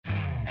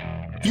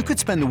You could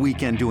spend the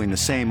weekend doing the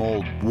same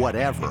old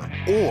whatever,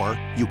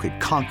 or you could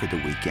conquer the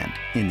weekend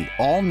in the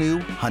all-new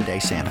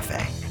Hyundai Santa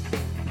Fe.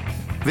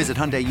 Visit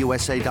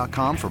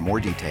HyundaiUSA.com for more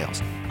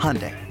details.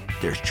 Hyundai,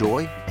 there's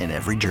joy in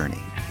every journey.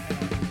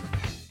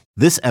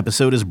 This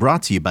episode is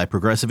brought to you by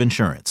Progressive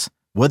Insurance.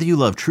 Whether you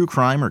love true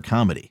crime or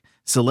comedy,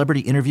 celebrity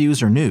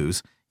interviews or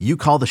news, you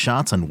call the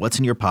shots on what's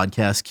in your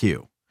podcast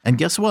queue. And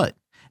guess what?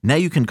 Now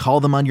you can call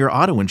them on your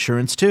auto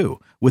insurance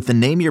too with the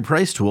Name Your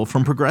Price tool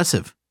from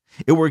Progressive.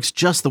 It works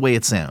just the way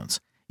it sounds.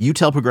 You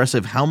tell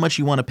Progressive how much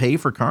you want to pay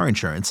for car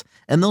insurance,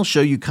 and they'll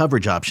show you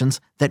coverage options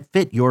that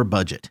fit your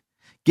budget.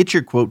 Get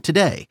your quote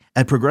today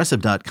at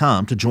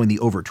Progressive.com to join the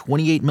over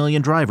 28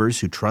 million drivers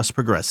who trust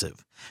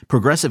Progressive.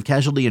 Progressive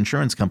Casualty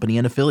Insurance Company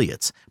and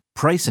Affiliates.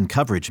 Price and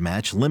coverage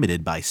match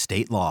limited by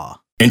state law.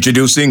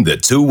 Introducing the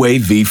two-way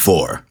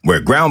V4,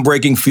 where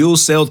groundbreaking fuel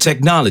cell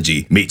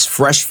technology meets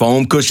fresh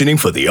foam cushioning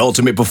for the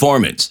ultimate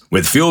performance.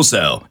 With fuel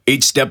cell,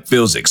 each step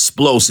feels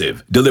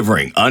explosive,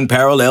 delivering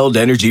unparalleled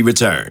energy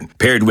return.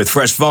 Paired with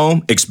fresh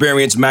foam,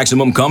 experience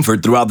maximum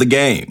comfort throughout the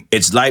game.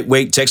 Its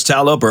lightweight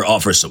textile upper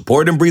offers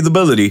support and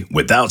breathability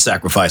without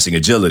sacrificing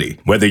agility.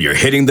 Whether you're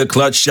hitting the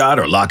clutch shot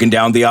or locking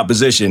down the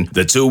opposition,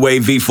 the two-way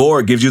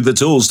V4 gives you the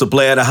tools to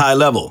play at a high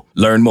level.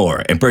 Learn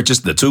more and purchase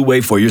the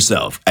two-way for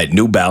yourself at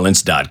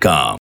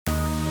newbalance.com.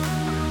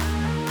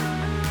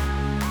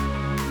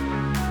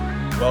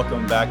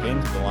 Welcome back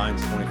into the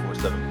Lions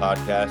 24/7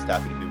 podcast.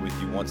 Happy to be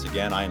with you once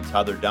again. I am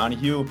Tyler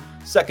Donahue.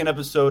 Second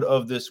episode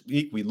of this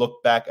week, we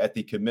look back at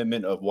the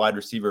commitment of wide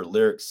receiver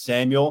Lyric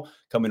Samuel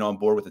coming on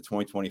board with the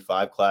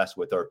 2025 class.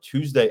 With our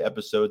Tuesday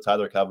episode,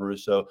 Tyler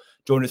Calvaruso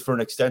joined us for an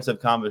extensive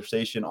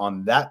conversation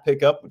on that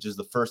pickup, which is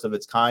the first of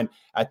its kind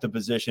at the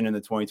position in the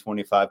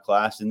 2025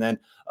 class. And then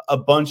a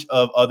bunch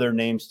of other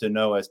names to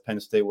know as Penn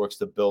State works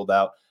to build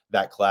out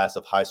that class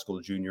of high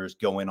school juniors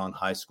going on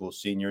high school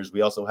seniors.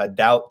 We also had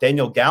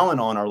Daniel Gallen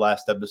on our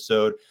last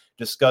episode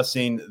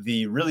discussing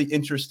the really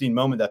interesting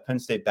moment that Penn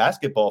State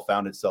basketball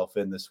found itself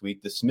in this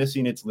week,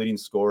 dismissing its leading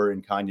scorer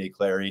in Kanye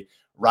Clary,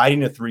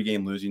 riding a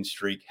 3-game losing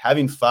streak,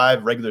 having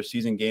 5 regular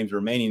season games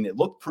remaining. It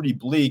looked pretty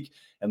bleak.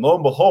 And lo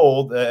and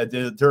behold,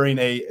 during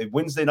a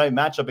Wednesday night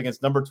matchup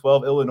against number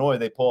 12 Illinois,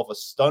 they pull off a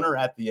stunner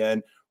at the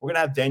end. We're going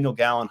to have Daniel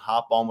Gallen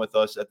hop on with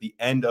us at the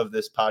end of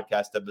this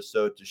podcast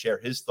episode to share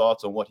his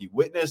thoughts on what he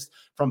witnessed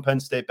from Penn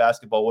State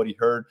basketball, what he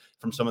heard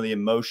from some of the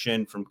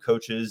emotion from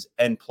coaches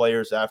and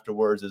players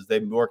afterwards as they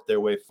worked their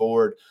way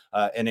forward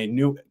in a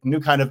new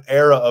kind of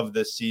era of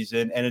this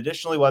season. And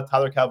additionally, we'll have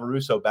Tyler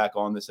Calvaruso back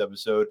on this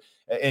episode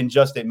in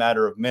just a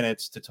matter of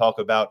minutes to talk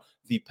about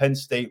the Penn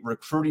State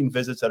recruiting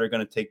visits that are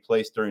going to take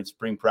place during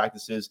spring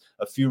practices.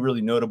 A few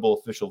really notable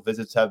official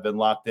visits have been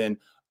locked in.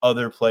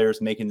 Other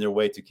players making their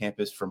way to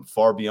campus from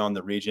far beyond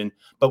the region.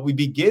 But we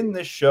begin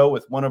this show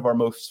with one of our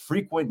most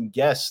frequent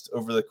guests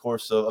over the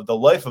course of the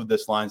life of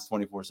this Lions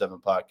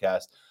 24/7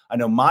 podcast. I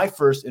know my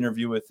first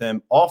interview with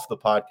him off the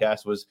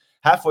podcast was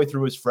halfway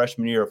through his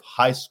freshman year of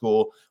high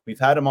school. We've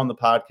had him on the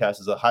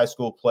podcast as a high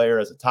school player,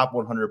 as a top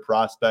 100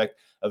 prospect,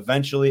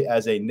 eventually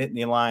as a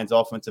Nittany Lions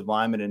offensive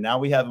lineman. And now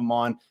we have him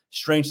on,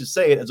 strange to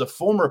say it, as a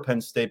former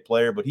Penn State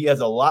player, but he has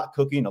a lot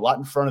cooking, a lot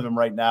in front of him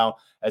right now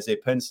as a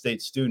Penn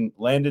State student.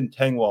 Landon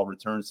Tengwall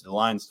returns to the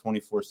Lions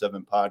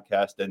 24/7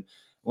 podcast. And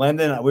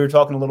Landon, we were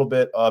talking a little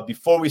bit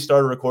before we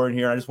started recording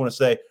here. I just want to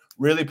say,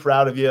 really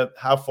proud of you,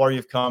 how far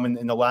you've come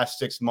in the last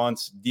 6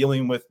 months,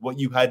 dealing with what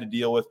you had to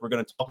deal with. We're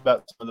going to talk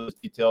about some of those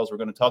details. We're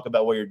going to talk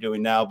about what you're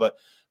doing now. But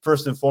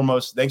first and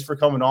foremost, thanks for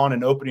coming on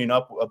and opening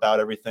up about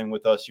everything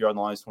with us here on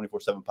the Lions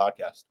 24/7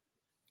 podcast.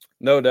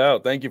 No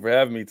doubt. Thank you for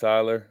having me,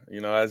 Tyler.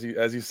 You know, as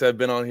you said,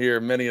 been on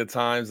here many a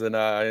times, and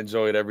I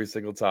enjoy it every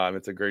single time.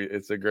 It's a great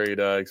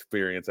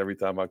experience every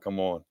time I come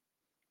on.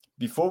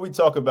 Before we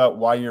talk about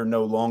why you're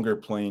no longer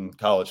playing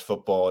college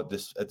football at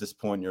this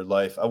point in your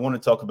life, I want to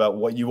talk about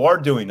what you are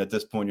doing at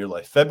this point in your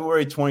life.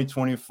 February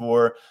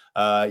 2024,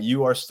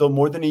 you are still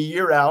more than a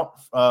year out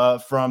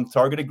from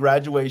targeted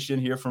graduation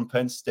here from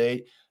Penn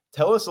State.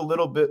 Tell us a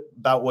little bit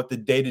about what the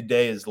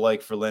day-to-day is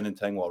like for Landon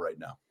Tengwall right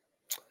now.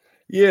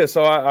 Yeah,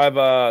 so I'm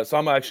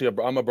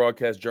a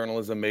broadcast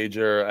journalism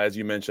major. As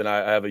you mentioned,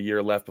 I have a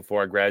year left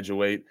before I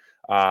graduate.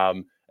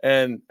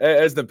 And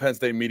as the Penn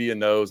State media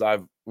knows,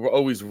 I've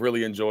always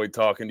really enjoyed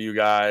talking to you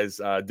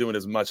guys, doing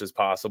as much as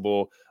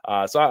possible.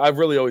 So I've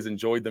really always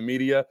enjoyed the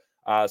media.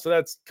 So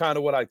that's kind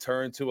of what I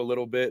turn to a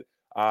little bit.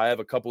 I have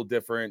a couple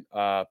different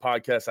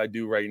podcasts I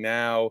do right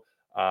now,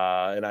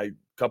 and a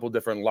couple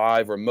different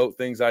live remote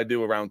things I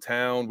do around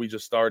town. We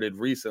just started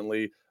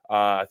recently.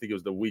 I think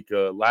it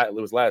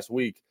was last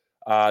week.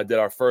 Did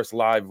our first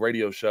live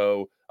radio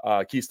show,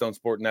 Keystone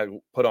Sport Net,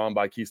 put on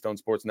by Keystone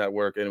Sports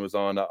Network, and it was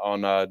on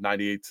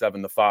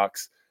 98.7 The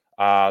Fox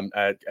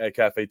at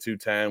Cafe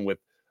 210 with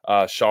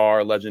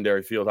Shar,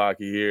 legendary field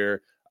hockey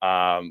here.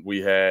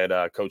 We had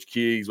Coach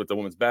Keegs with the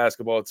women's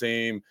basketball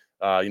team.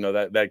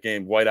 That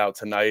game whiteout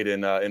tonight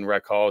in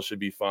Rec Hall should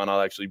be fun.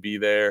 I'll actually be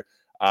there.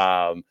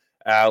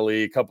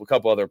 Allie, a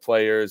couple other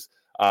players.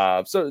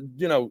 So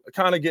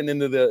kind of getting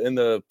into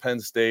the Penn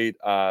State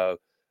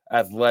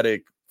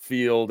athletic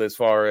field as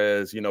far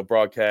as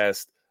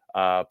broadcast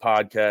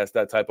podcast,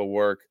 that type of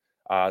work.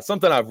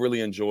 Something I've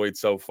really enjoyed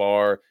so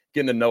far,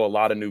 getting to know a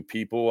lot of new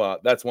people.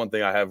 That's one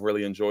thing I have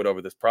really enjoyed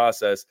over this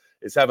process,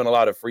 is having a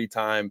lot of free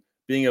time,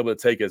 being able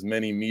to take as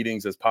many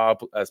meetings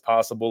as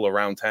possible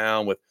around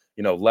town with,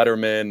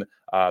 lettermen,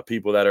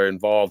 people that are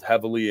involved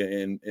heavily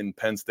in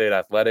Penn State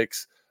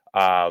athletics.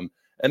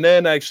 And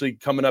then actually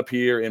coming up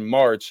here in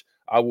March,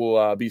 I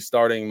will be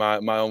starting my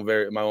own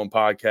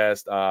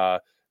podcast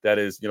that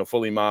is,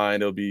 fully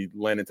mine. It'll be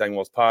Landon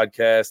Tengwall's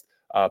podcast,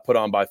 put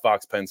on by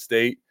Fox Penn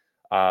State.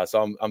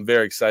 So I'm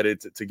very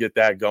excited to get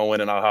that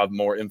going, and I'll have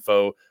more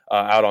info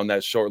out on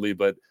that shortly.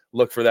 But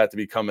look for that to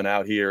be coming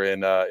out here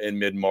in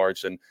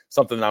mid-March, and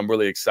something that I'm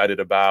really excited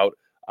about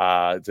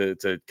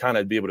to kind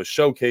of be able to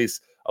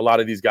showcase a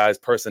lot of these guys'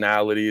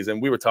 personalities. And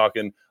we were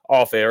talking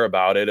off air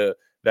about it.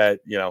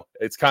 That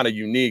it's kind of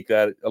unique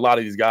that a lot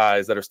of these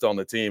guys that are still on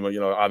the team,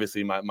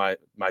 obviously my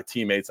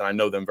teammates, and I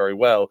know them very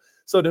well.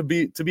 So to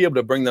be able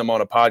to bring them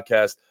on a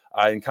podcast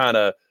and kind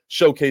of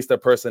showcase their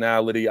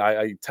personality,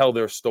 I tell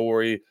their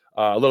story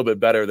a little bit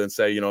better than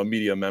say a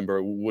media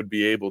member would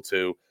be able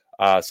to.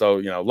 So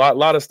a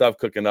lot of stuff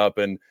cooking up,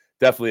 and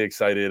definitely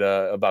excited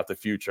about the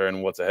future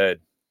and what's ahead.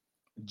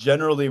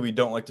 Generally, we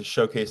don't like to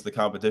showcase the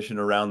competition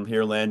around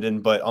here, Landon,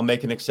 but I'll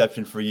make an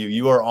exception for you.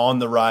 You are on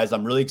the rise.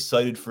 I'm really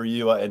excited for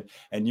you,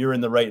 and you're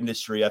in the right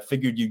industry. I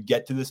figured you'd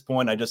get to this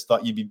point. I just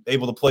thought you'd be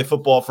able to play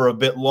football for a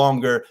bit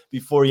longer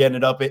before you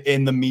ended up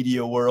in the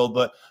media world.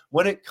 But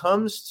when it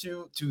comes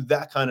to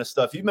that kind of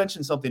stuff, you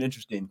mentioned something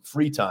interesting,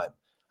 free time.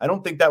 I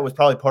don't think that was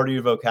probably part of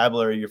your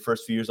vocabulary your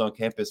first few years on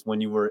campus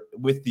when you were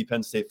with the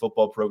Penn State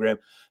football program.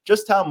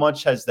 Just how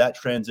much has that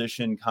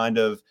transition kind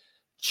of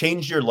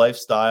changed your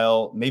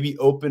lifestyle, maybe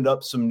opened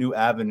up some new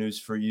avenues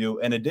for you,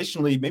 and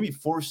additionally maybe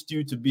forced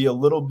you to be a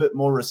little bit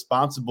more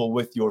responsible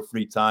with your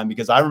free time?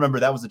 Because I remember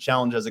that was a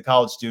challenge as a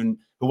college student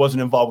who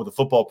wasn't involved with the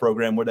football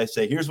program, where they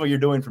say, here's what you're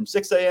doing from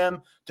 6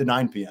 a.m. to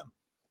 9 p.m.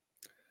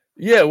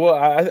 Yeah, well,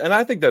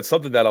 I think that's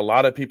something that a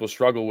lot of people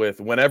struggle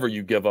with whenever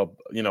you give up,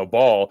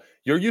 ball.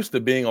 You're used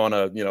to being on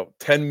a,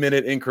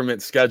 10-minute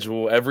increment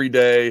schedule every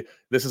day.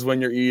 This is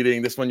when you're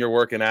eating. This is when you're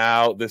working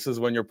out. This is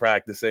when you're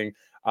practicing.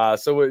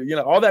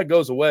 So all that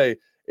goes away.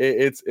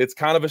 It's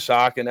kind of a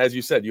shock. And as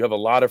you said, you have a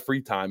lot of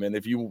free time. And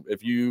if you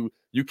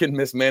can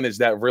mismanage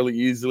that really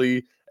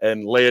easily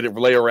and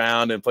lay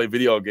around and play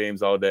video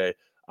games all day.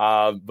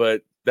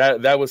 But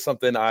that was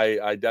something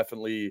I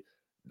definitely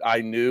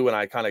knew, and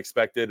I kind of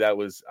expected.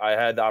 I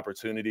had the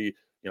opportunity.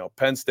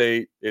 Penn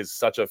State is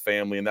such a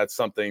family, and that's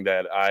something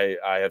that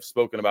I have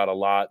spoken about a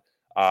lot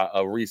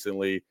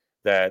recently.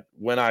 That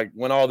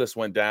when all this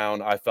went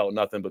down, I felt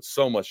nothing but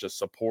so much just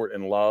support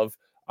and love.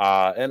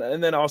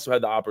 And then also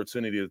had the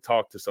opportunity to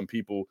talk to some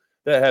people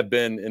that have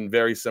been in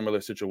very similar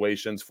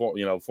situations,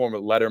 former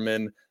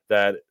lettermen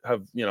that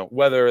have,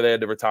 whether they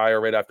had to retire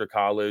right after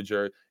college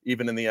or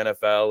even in the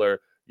NFL,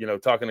 or,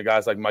 talking to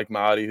guys like Mike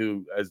Motti,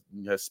 who has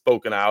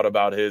spoken out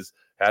about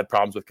had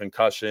problems with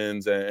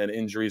concussions and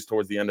injuries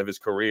towards the end of his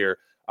career,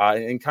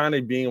 and kind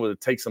of being able to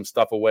take some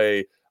stuff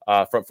away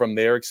from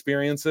their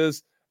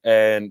experiences,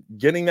 and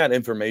getting that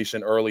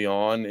information early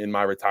on in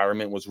my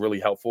retirement was really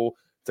helpful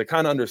to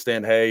kind of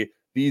understand, hey,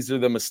 these are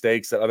the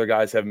mistakes that other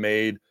guys have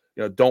made.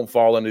 Don't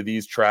fall into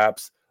these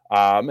traps.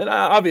 And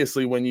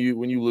obviously, when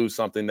you lose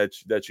something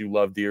that you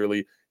love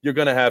dearly, you're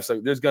going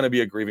to there's going to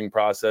be a grieving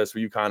process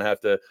where you kind of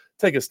have to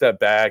take a step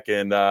back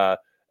and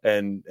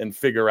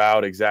figure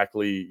out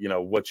exactly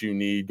what you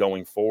need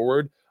going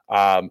forward.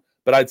 But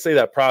I'd say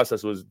that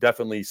process was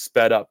definitely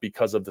sped up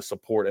because of the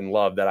support and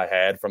love that I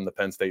had from the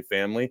Penn State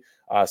family.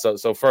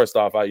 So first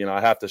off, I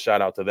have to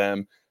shout out to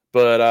them.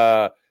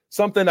 But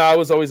something I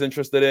was always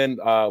interested in,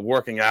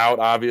 working out.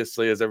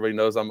 Obviously, as everybody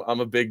knows, I'm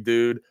a big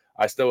dude.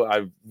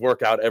 I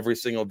work out every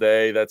single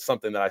day. That's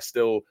something that I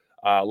still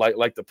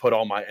like to put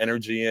all my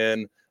energy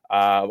in,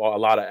 a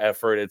lot of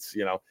effort.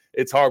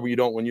 It's hard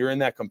when you're in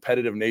that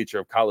competitive nature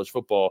of college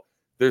football.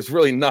 There's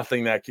really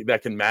nothing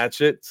that can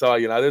match it. So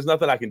there's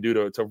nothing I can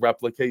do to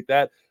replicate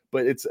that.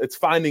 But it's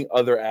finding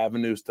other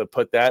avenues to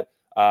put that.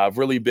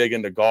 Really big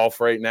into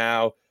golf right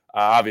now.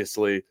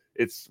 Obviously,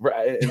 it's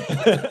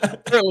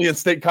currently in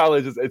State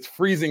College. It's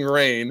freezing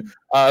rain,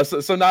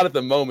 so not at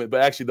the moment.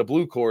 But actually, the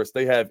Blue Course,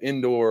 they have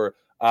indoor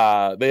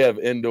simulators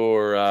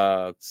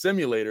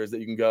that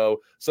you can go.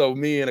 So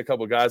me and a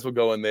couple of guys will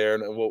go in there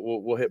and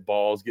we'll hit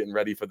balls, getting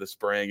ready for the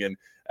spring. And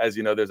as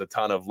you know, there's a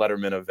ton of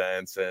letterman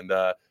events and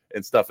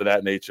stuff of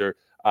that nature.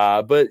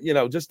 But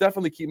just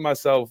definitely keep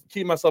myself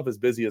as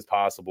busy as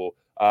possible.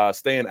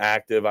 Staying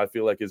active, I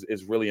feel like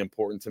is really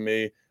important to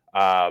me.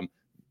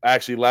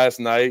 Actually,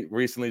 last night,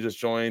 recently just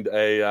joined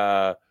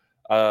a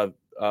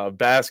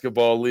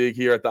basketball league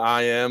here at the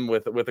IM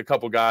with a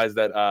couple guys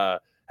that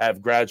have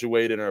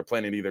graduated and are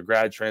planning to either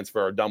grad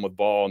transfer or done with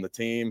ball on the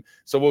team.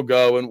 So we'll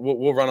go and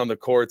we'll run on the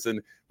courts.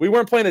 And we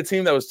weren't playing a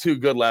team that was too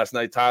good last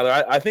night,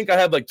 Tyler. I think I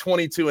had like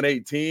 22 and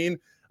 18.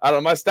 I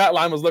don't know. My stat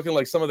line was looking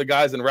like some of the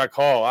guys in Rec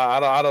Hall.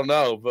 I don't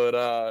know, but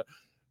I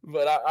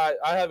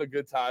have a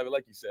good time.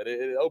 Like you said,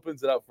 it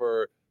opens it up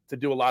to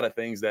do a lot of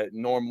things that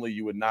normally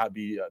you would not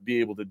be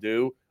able to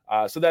do.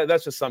 So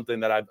that's just something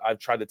that I've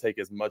tried to take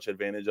as much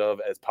advantage of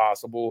as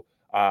possible,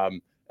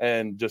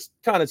 and just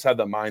kind of have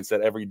the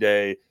mindset every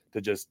day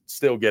to just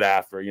still get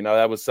after. It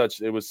was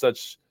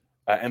such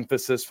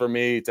emphasis for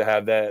me to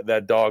have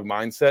that dog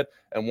mindset.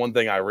 And one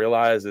thing I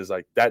realized is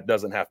like that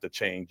doesn't have to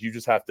change. You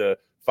just have to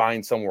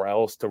find somewhere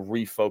else to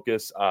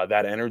refocus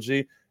that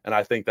energy. And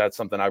I think that's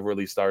something I've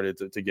really started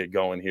to get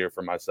going here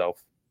for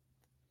myself.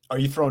 Are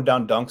you throwing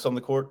down dunks on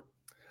the court?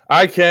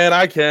 I can.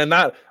 I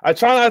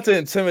try not to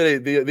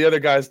intimidate the other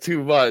guys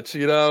too much,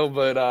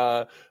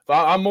 but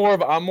I'm more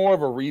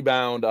of a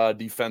rebound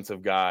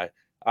defensive guy.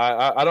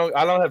 I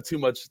don't have too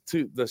much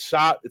to the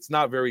shot. It's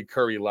not very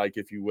Curry-like,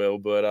 if you will,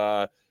 but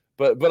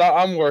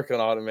I'm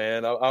working on it,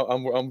 man.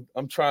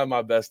 I'm trying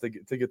my best to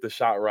get the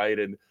shot right,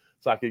 and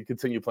so I can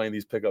continue playing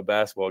these pickup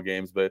basketball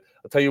games. But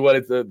I'll tell you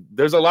what,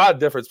 there's a lot of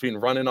difference between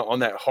running on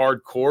that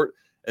hard court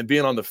and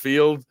being on the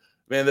field.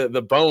 Man,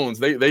 the bones,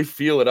 they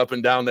feel it up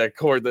and down that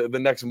court the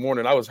next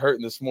morning. I was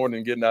hurting this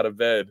morning getting out of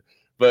bed,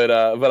 but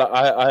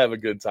I have a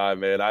good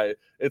time, man.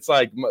 It's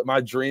like my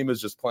dream is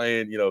just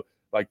playing,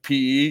 like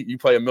PE. You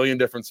play a million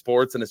different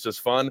sports and it's just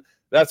fun.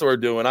 That's what we're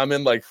doing. I'm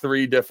in like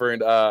 3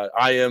 different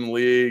IM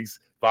leagues,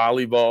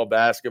 volleyball,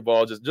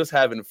 basketball, just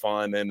having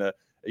fun and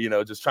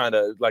just trying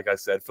to, like I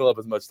said, fill up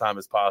as much time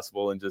as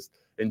possible and just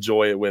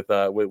enjoy it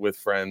with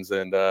friends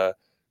and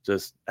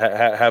just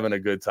having a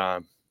good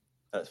time.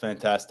 That's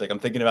fantastic. I'm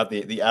thinking about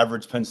the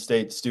average Penn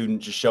State student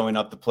just showing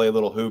up to play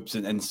little hoops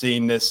and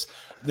seeing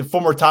the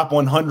former top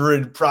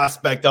 100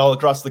 prospect all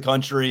across the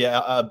country,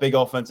 a big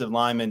offensive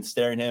lineman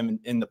staring him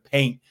in the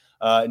paint.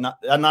 Not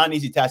an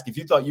easy task. If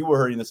you thought you were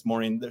hurting this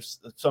morning, there's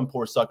some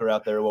poor sucker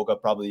out there who woke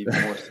up probably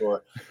even more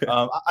sore.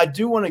 I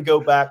do want to go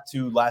back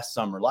to last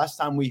summer. Last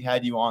time we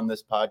had you on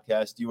this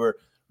podcast, you were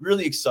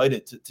really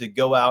excited to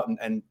go out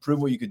and prove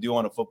what you could do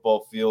on a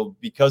football field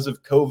because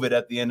of COVID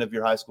at the end of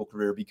your high school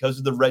career, because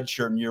of the red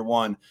shirt in year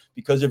 1,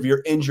 because of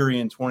your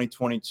injury in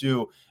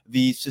 2022,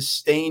 the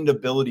sustained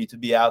ability to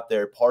be out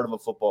there, part of a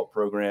football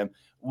program,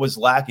 was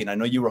lacking. I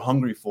know you were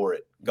hungry for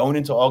it. Going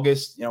into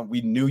August,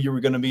 we knew you were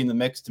going to be in the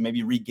mix to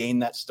maybe regain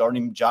that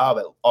starting job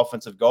at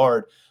offensive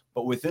guard.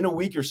 But within a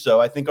week or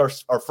so, I think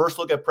our first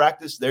look at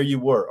practice, there you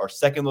were. Our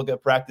second look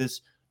at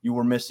practice, you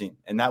were missing.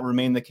 And that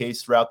remained the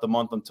case throughout the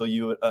month until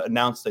you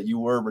announced that you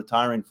were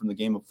retiring from the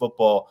game of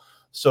football.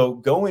 So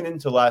going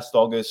into last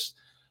August,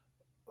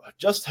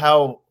 just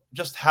how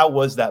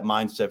was that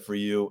mindset for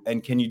you?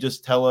 And can you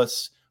just tell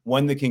us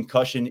when the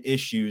concussion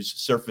issues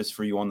surfaced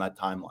for you on that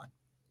timeline?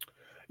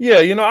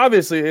 Yeah,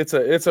 obviously it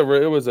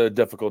was a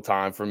difficult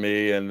time for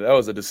me, and that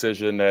was a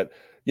decision that,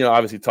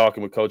 obviously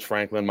talking with Coach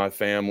Franklin, my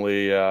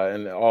family,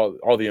 and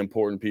all the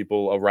important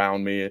people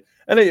around me,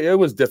 and it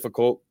was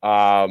difficult.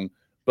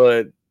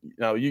 But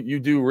you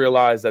do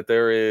realize that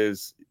there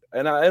is,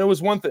 and it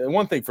was one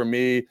thing for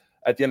me.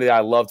 At the end of the day,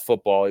 I loved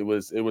football. It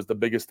was the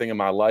biggest thing in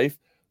my life.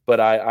 But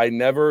I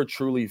never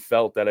truly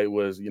felt that it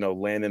was,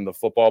 Landon the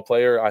football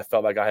player. I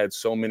felt like I had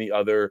so many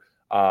other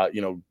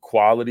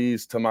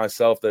qualities to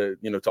myself that,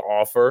 to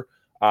offer,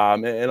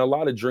 and a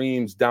lot of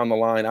dreams down the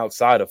line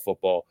outside of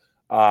football.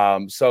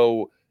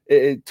 So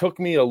it took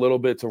me a little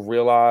bit to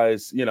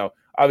realize,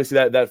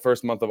 obviously that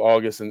first month of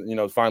August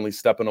and, finally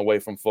stepping away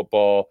from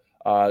football,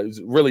 it was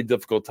a really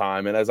difficult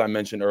time. And as I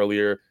mentioned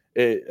earlier,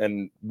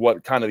 and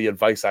what kind of the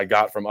advice I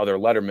got from other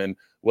lettermen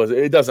was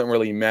it doesn't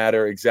really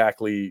matter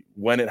exactly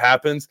when it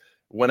happens.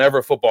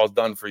 Whenever football is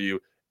done for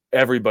you,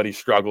 everybody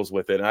struggles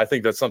with it. And I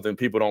think that's something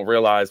people don't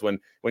realize when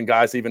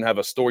guys even have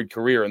a storied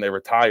career and they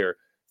retire.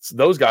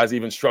 Those guys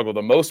even struggle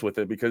the most with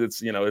it because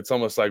it's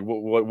almost like,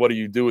 what do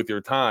you do with your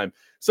time?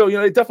 So,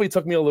 it definitely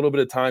took me a little bit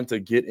of time to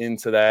get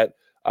into that,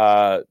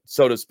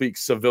 so to speak,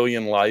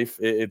 civilian life.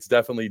 It's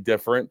definitely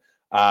different.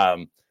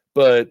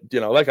 But,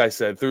 like I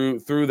said, through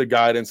the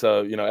guidance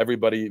of,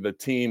 everybody, the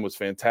team was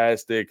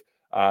fantastic.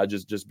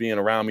 Just being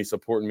around me,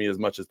 supporting me as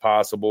much as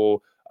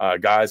possible.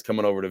 Guys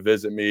coming over to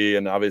visit me,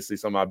 and obviously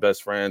some of my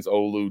best friends,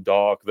 Olu,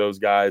 Doc, those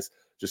guys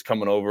just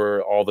coming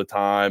over all the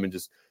time and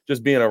just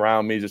being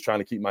around me, just trying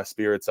to keep my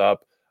spirits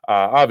up.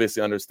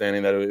 Obviously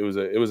understanding that it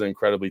was an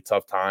incredibly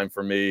tough time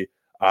for me.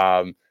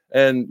 So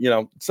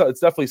it's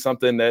definitely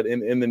something that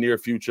in the near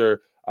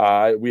future,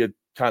 we had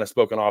kind of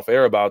spoken off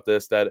air about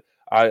this, that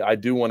I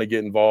do want to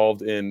get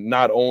involved in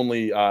not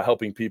only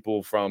helping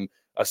people from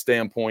a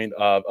standpoint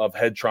of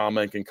head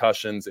trauma and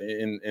concussions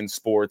in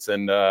sports,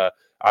 and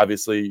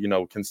obviously,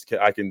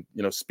 I can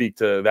speak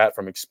to that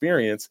from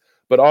experience,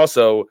 but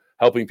also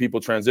helping people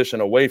transition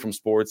away from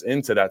sports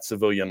into that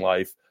civilian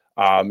life.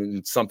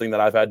 It's something that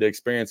I've had to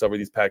experience over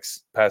these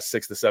past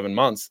 6 to 7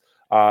 months.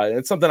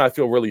 It's something I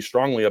feel really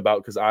strongly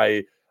about because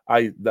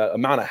the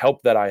amount of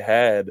help that I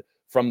had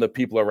from the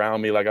people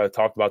around me, like I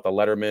talked about, the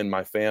lettermen,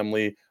 my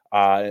family,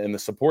 and the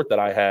support that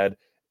I had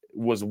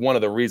was one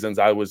of the reasons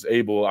I was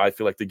able, I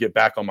feel like, to get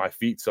back on my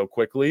feet so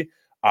quickly.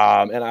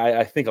 And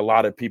I think a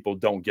lot of people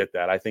don't get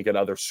that. I think at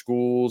other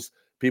schools,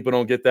 people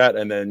don't get that.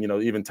 And then,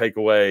 even take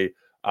away,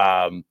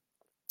 NFL,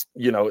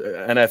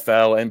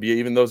 NBA,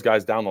 even those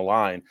guys down the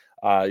line.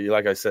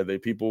 Like I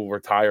said, people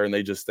retire and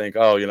they just think,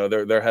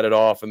 they're headed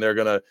off and they're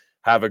going to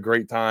have a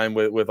great time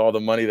with all the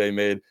money they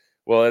made.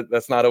 Well,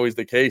 that's not always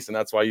the case. And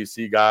that's why you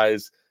see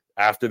guys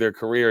after their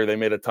career, they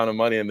made a ton of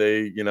money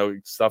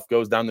and stuff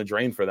goes down the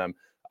drain for them.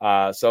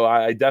 So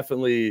I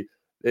definitely,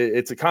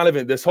 it's a kind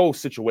of, this whole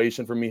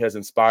situation for me has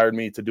inspired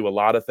me to do a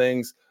lot of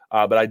things.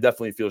 But I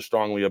definitely feel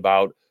strongly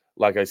about,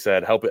 like I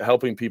said,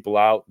 helping people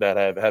out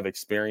that have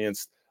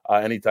experienced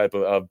any type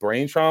of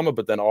brain trauma,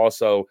 but then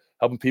also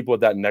helping people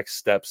with that next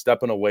step,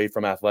 stepping away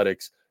from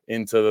athletics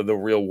into the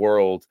real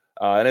world.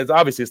 And it's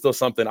obviously still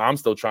something I'm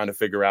still trying to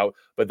figure out,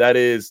 but that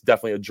is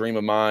definitely a dream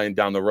of mine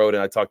down the road.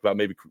 And I talked about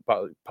maybe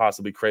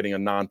possibly creating a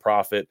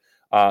nonprofit,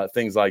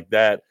 things like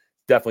that.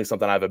 Definitely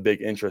something I have a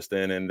big interest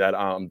in, and that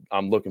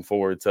I'm looking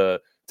forward to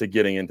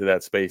getting into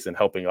that space and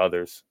helping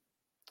others.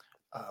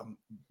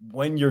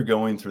 When you're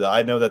going through that,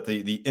 I know that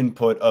the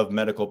input of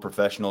medical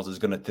professionals is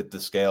going to tip the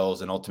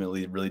scales and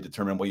ultimately really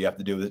determine what you have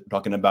to do. We're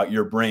talking about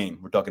your brain.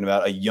 We're talking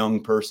about a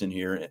young person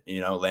here,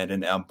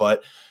 Landon.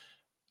 But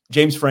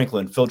James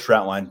Franklin, Phil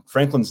Troutwine.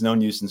 Franklin's known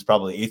you since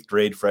probably 8th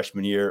grade,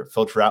 freshman year.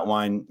 Phil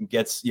Troutwine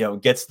gets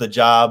the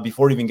job.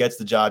 Before he even gets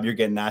the job, you're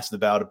getting asked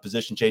about a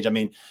position change. I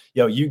mean,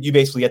 you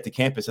basically get to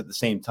campus at the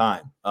same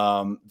time.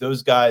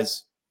 Those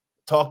guys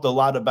talked a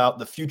lot about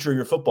the future of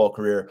your football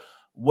career.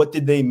 What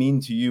did they mean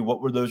to you?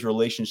 What were those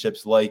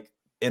relationships like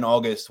in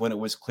August when it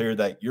was clear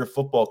that your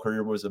football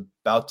career was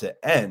about to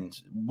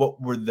end?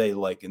 What were they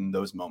like in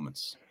those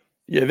moments?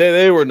 Yeah,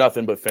 they were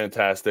nothing but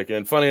fantastic.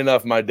 And funny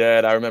enough, my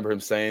dad, I remember him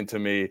saying to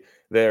me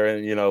there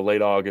in,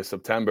 late August,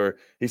 September,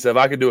 he said, if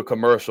I could do a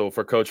commercial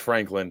for Coach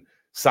Franklin,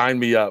 sign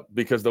me up,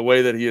 because the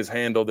way that he has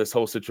handled this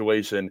whole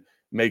situation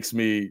makes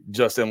me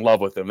just in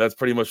love with him. That's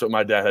pretty much what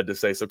my dad had to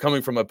say. So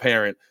coming from a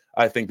parent,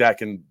 I think that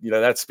can,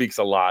 that speaks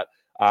a lot.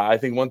 I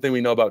think one thing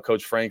we know about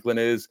Coach Franklin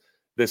is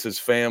this is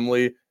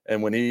family.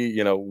 And when he,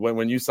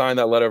 when you sign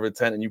that letter of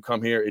intent and you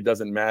come here, it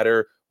doesn't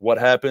matter what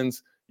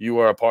happens. You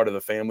are a part of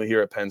the family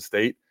here at Penn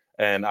State.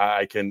 And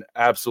I can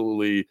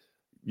absolutely,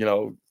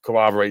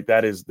 corroborate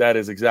that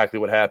is exactly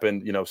what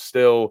happened.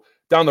 Still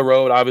down the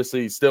road,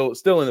 obviously still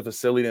in the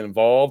facility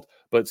involved,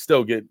 but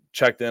still get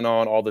checked in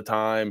on all the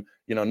time.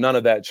 None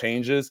of that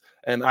changes.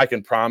 And I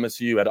can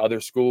promise you at other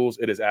schools,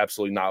 it is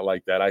absolutely not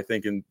like that. I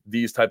think in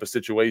these type of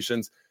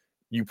situations,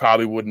 you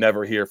probably would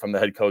never hear from the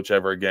head coach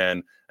ever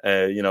again.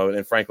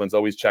 And Franklin's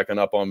always checking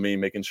up on me,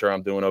 making sure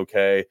I'm doing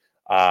okay.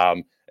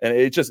 And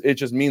it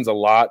just means a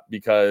lot,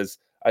 because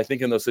I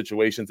think in those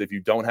situations, if you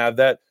don't have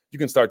that, you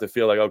can start to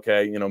feel like,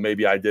 okay,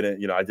 maybe I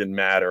didn't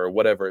matter, or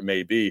whatever it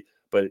may be.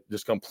 But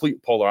just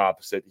complete polar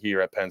opposite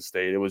here at Penn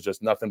State. It was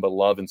just nothing but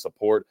love and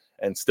support,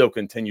 and still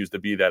continues to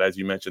be that, as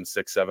you mentioned,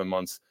 6-7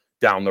 months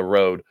down the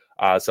road.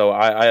 So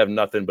I have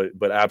nothing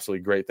but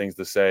absolutely great things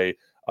to say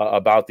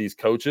about these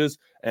coaches.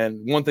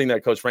 And one thing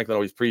that Coach Franklin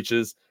always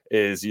preaches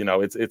is,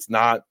 it's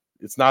not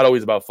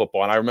always about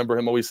football. And I remember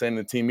him always saying in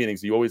the team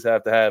meetings, you always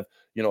have to have,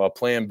 a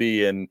plan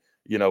B. And,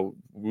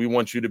 we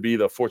want you to be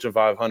the Fortune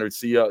 500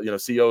 CEO,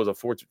 CEOs of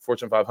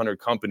Fortune 500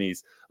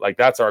 companies. Like,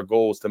 that's our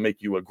goal, is to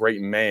make you a great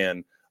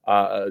man,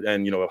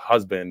 and, a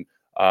husband,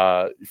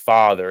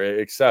 father,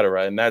 et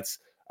cetera. And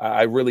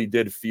I really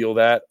did feel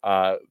that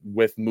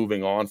with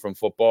moving on from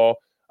football,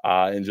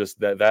 and just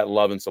that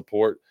love and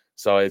support.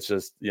 So it's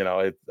just,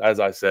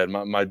 as I said,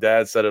 my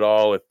dad said it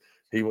all.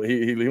 He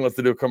wants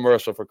to do a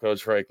commercial for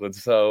Coach Franklin.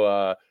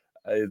 So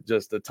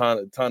just a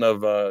ton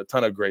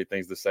of great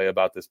things to say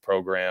about this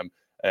program.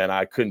 And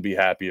I couldn't be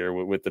happier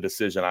with the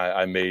decision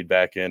I made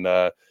back in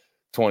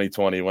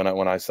 2020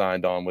 when I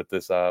signed on with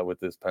this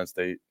Penn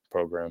State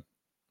program.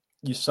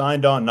 You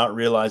signed on not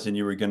realizing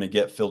you were going to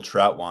get Phil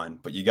Troutwine,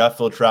 but you got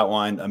Phil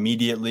Troutwine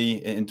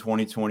immediately in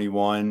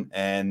 2021.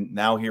 And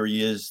now here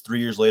he is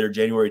 3 years later,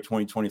 January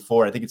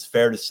 2024. I think it's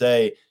fair to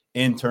say,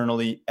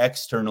 internally,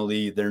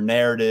 externally, their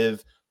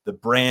narrative, the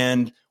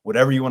brand,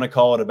 whatever you want to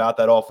call it, about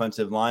that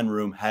offensive line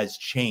room has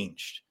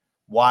changed.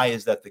 Why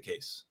is that the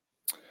case?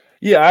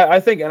 Yeah, I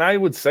think, and I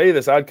would say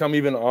this, I would come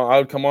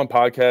on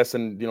podcasts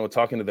and,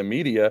 talking to the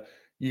media.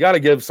 You got to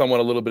give someone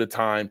a little bit of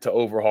time to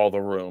overhaul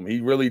the room.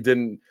 He really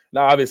didn't.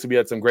 Now, obviously, we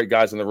had some great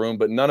guys in the room,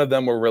 but none of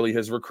them were really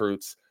his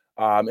recruits.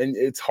 And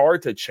it's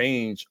hard to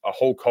change a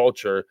whole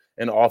culture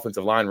in the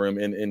offensive line room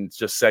in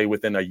just say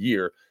within a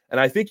year. And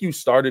I think you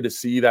started to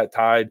see that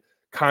tide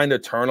kind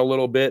of turn a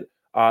little bit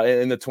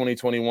in the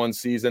 2021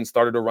 season,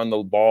 started to run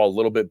the ball a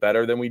little bit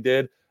better than we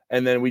did.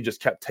 And then we just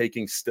kept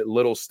taking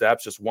little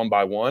steps, just one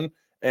by one.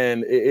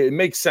 And it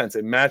makes sense.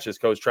 It matches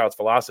Coach Trout's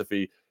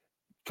philosophy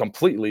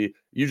completely.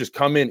 You just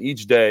come in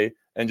each day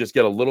and just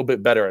get a little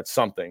bit better at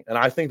something. And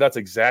I think that's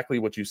exactly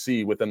what you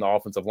see within the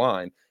offensive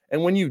line.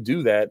 And when you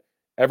do that,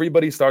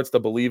 everybody starts to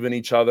believe in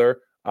each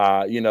other.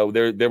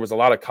 There was a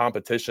lot of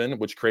competition,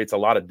 which creates a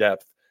lot of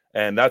depth.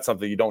 And that's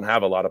something you don't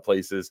have a lot of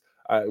places.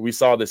 We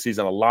saw this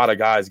season, a lot of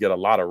guys get a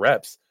lot of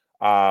reps.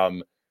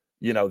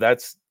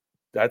 That's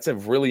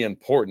really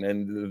important.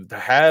 And to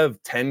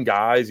have 10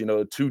 guys,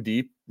 2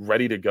 deep,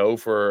 ready to go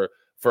for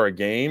a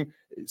game,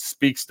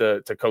 speaks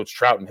to Coach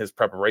Trout and his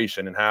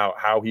preparation and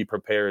how he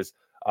prepares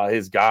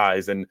his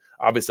guys. And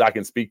obviously I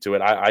can speak to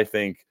it. I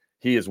think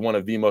he is one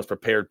of the most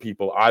prepared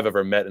people I've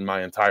ever met in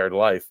my entire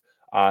life.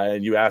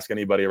 And you ask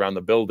anybody around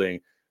the building,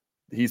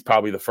 he's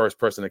probably the first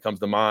person that comes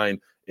to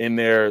mind in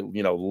there,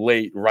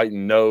 late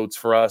writing notes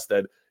for us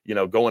that,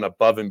 going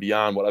above and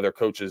beyond what other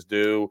coaches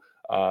do,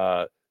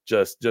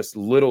 just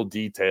little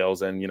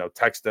details, and,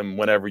 text him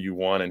whenever you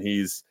want. And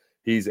he's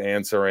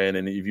answering.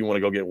 And if you want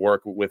to go get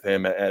work with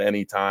him at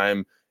any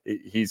time,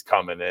 he's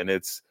coming. And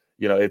it's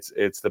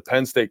the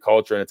Penn State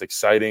culture, and it's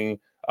exciting.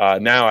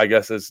 Now, I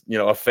guess, as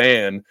a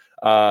fan,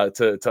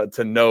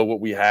 to know what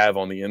we have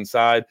on the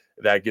inside,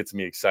 that gets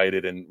me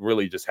excited and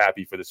really just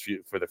happy for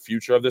the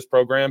future of this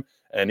program.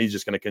 And he's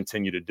just going to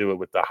continue to do it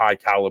with the high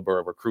caliber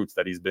of recruits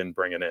that he's been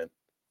bringing in.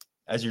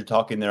 As you're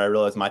talking there, I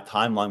realized my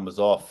timeline was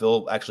off.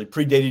 Phil actually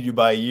predated you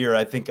by a year.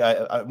 I think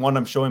one,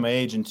 I'm showing my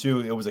age, and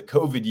two, it was a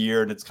COVID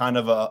year, and it's kind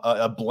of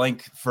a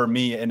blank for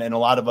me and a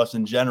lot of us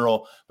in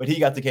general. But he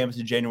got to campus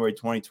in January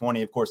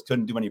 2020. Of course,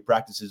 couldn't do any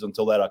practices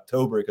until that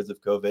October because of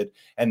COVID.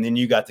 And then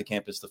you got to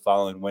campus the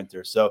following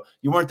winter. So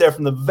you weren't there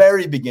from the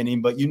very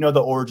beginning, but you know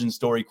the origin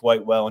story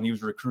quite well, and he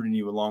was recruiting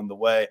you along the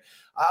way.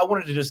 I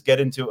wanted to just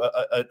get into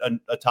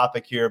a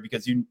topic here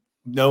because you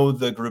know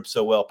the group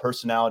so well,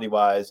 personality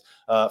wise,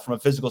 from a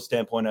physical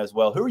standpoint as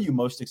well. Who are you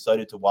most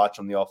excited to watch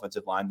on the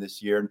offensive line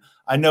this year? And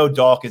I know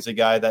Doc is a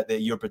guy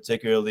that you're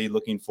particularly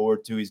looking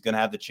forward to. He's going to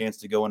have the chance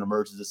to go and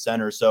emerge as a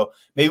center. So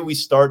maybe we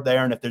start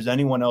there. And if there's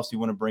anyone else you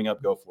want to bring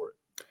up, go for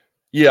it.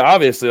 Yeah,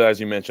 obviously, as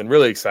you mentioned,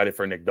 really excited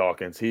for Nick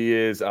Dawkins. He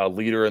is a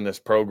leader in this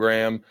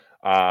program.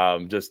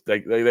 Just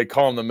they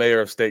call him the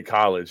mayor of State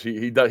College.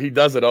 He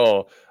does it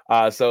all.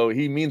 So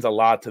he means a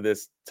lot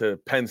to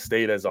Penn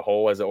State as a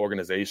whole, as an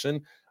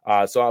organization.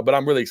 But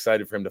I'm really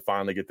excited for him to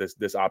finally get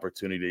this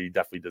opportunity. He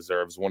definitely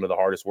deserves. One of the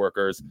hardest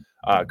workers.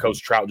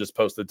 Coach Trout just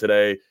posted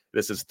today.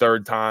 This is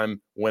third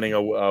time winning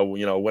a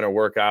winter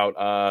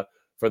workout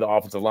for the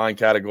offensive line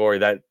category.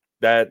 That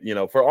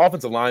for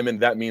offensive linemen,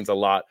 that means a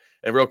lot.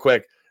 And real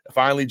quick,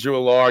 finally Drew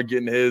Allard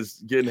getting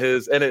his,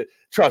 and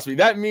trust me,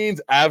 that means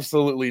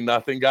absolutely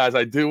nothing, guys.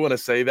 I do want to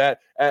say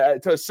that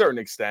to a certain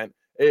extent.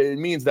 It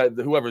means that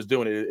whoever's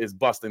doing it is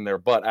busting their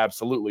butt,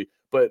 absolutely.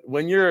 But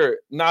when you're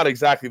not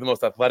exactly the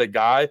most athletic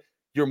guy,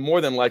 you're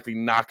more than likely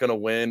not going to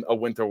win a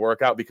winter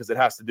workout because it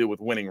has to do with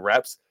winning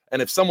reps.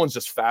 And if someone's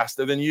just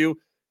faster than you,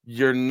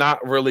 you're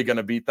not really going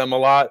to beat them a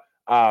lot.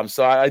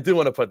 So I do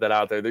want to put that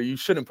out there. You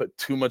shouldn't put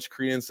too much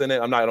credence in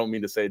it. I don't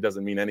mean to say it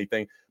doesn't mean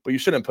anything, but you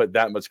shouldn't put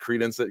that much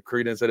credence in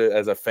it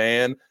as a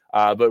fan.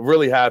 But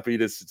really happy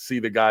to see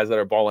the guys that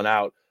are balling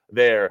out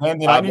there.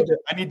 Landon, I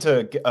need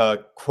to get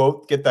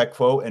that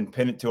quote and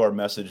pin it to our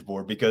message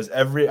board, because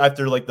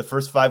after like the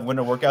first 5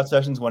 winter workout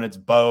sessions, when it's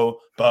Bo,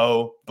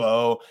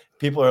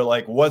 people are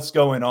like, what's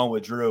going on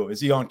with Drew?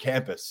 Is he on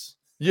campus?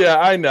 Yeah,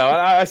 I know.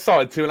 I saw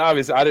it too. And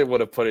obviously I didn't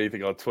want to put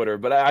anything on Twitter,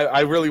 but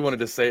I really wanted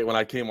to say it when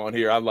I came on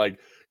here. I'm like,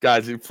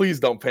 guys, please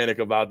don't panic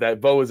about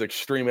that. Bo is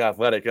extremely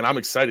athletic, and I'm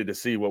excited to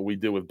see what we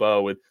do with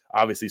Bo. And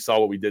obviously saw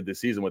what we did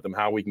this season with him,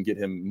 how we can get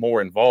him more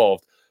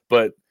involved.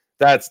 But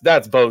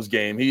that's Bo's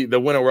game. The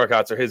winter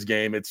workouts are his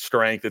game. It's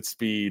strength, it's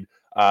speed.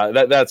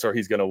 That's where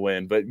he's going to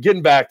win. But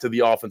getting back to the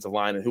offensive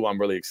line and who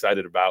I'm really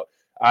excited about,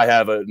 I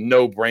have a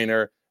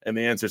no-brainer, and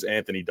the answer is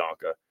Anthony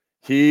Donka.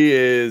 He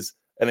is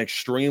an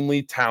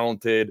extremely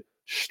talented,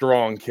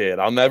 strong kid.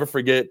 I'll never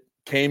forget,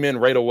 came in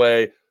right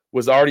away,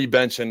 was already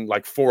benching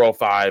like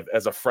 405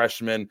 as a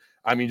freshman.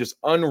 I mean, just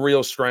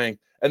unreal strength.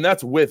 And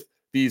that's with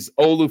these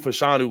Olu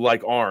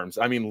Fashanu-like arms.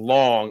 I mean,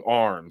 long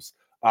arms.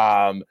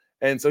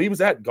 And so he was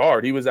at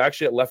guard. He was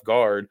actually at left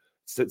guard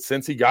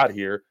since he got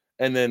here.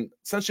 And then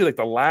essentially like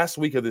the last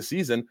week of the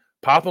season,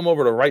 pop him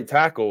over to right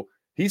tackle.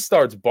 He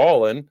starts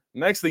balling.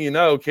 Next thing you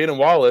know, Caden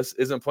Wallace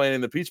isn't playing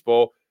in the Peach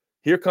Bowl.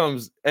 Here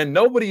comes, and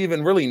nobody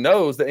even really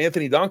knows that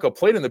Anthony Donka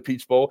played in the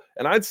Peach Bowl.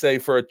 And I'd say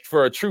for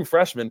a true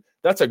freshman,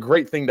 that's a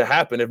great thing to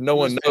happen if no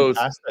one knows.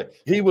 Fantastic.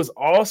 He was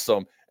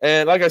awesome.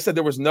 And like I said,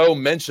 there was no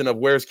mention of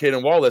where's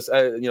Caden Wallace.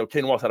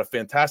 Caden Wallace had a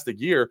fantastic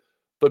year.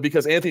 But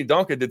because Anthony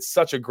Donka did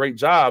such a great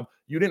job,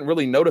 you didn't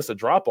really notice a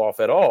drop-off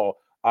at all.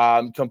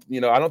 I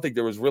don't think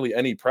there was really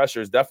any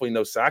pressures. Definitely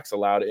no sacks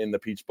allowed in the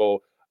Peach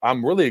Bowl.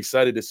 I'm really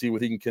excited to see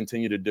what he can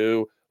continue to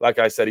do. Like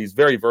I said, he's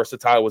very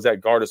versatile, was at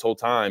guard his whole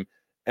time.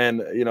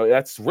 And,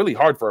 that's really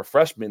hard for a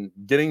freshman,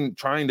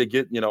 trying to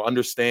get,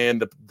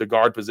 understand the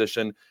guard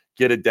position,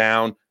 get it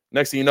down.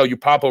 Next thing you know, you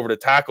pop over to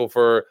tackle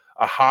for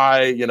a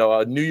high,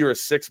 a New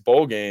Year's Six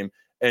bowl game,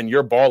 and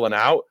you're balling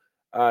out.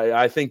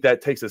 I think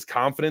that takes his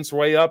confidence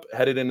way up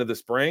headed into the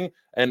spring.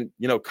 And,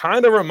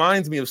 kind of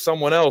reminds me of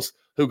someone else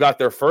who got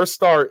their first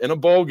start in a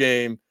bowl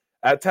game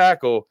at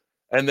tackle.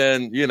 And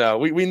then,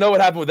 we know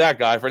what happened with that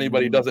guy. For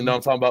anybody who doesn't know,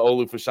 I'm talking about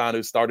Olu Fashanu,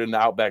 who started in the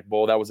Outback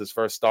Bowl. That was his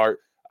first start.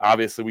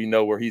 Obviously, we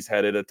know where he's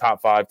headed, a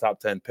top 5, top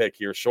 10 pick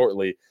here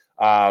shortly.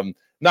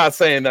 Not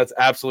saying that's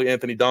absolutely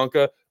Anthony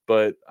Donka,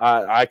 but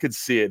I could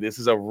see it. This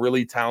is a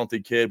really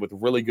talented kid with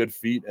really good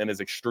feet and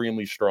is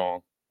extremely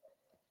strong.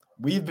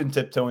 we've been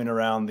tiptoeing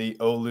around the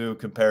Olu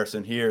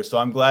comparison here. So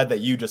I'm glad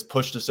that you just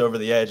pushed us over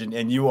the edge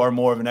and you are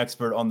more of an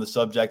expert on the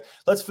subject.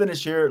 Let's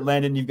finish here.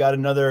 Landon, you've got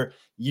another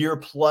year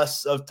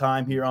plus of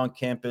time here on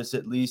campus,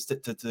 at least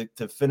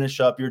to finish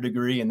up your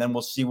degree. And then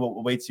we'll see what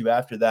awaits you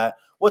after that.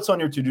 What's on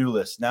your to-do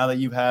list now that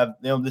you have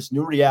this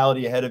new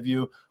reality ahead of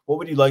you? What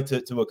would you like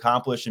to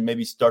accomplish and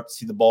maybe start to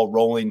see the ball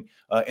rolling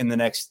in the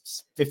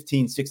next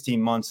 15,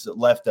 16 months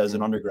left as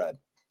an undergrad?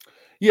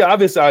 Yeah,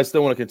 obviously, I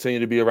still want to continue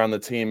to be around the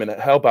team and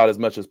help out as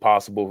much as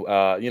possible,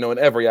 in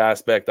every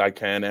aspect I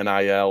can,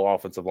 NIL,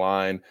 offensive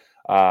line,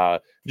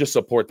 just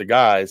support the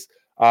guys.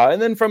 And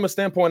then from a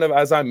standpoint of,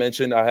 as I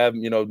mentioned, I have,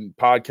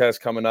 podcasts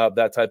coming up,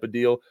 that type of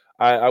deal.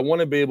 I want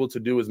to be able to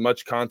do as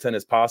much content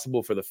as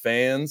possible for the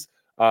fans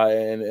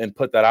and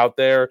put that out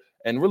there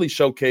and really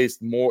showcase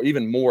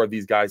even more of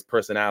these guys'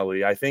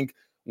 personality. I think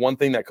one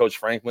thing that Coach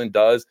Franklin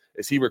does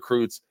is he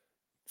recruits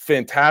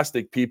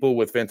fantastic people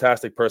with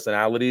fantastic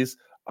personalities.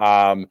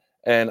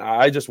 And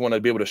I just want to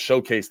be able to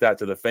showcase that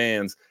to the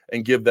fans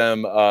and give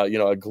them,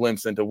 a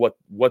glimpse into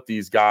what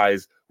these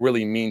guys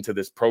really mean to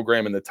this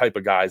program and the type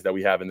of guys that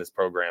we have in this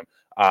program.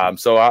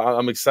 So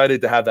I'm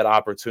excited to have that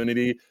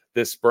opportunity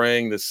this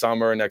spring, this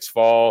summer, next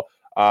fall,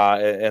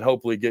 and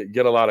hopefully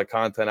get a lot of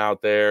content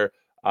out there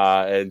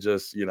and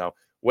just,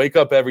 wake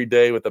up every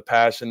day with a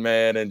passion,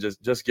 man, and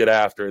just get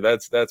after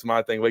it. That's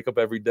my thing. Wake up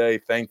every day,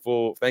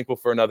 thankful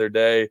for another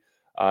day.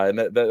 And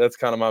that's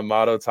kind of my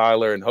motto,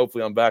 Tyler, and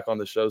hopefully I'm back on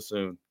the show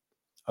soon.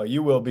 Oh,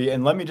 you will be.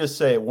 And let me just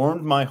say, it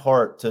warmed my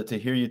heart to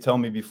hear you tell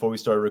me before we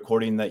started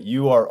recording that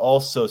you are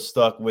also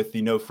stuck with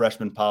the no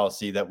freshman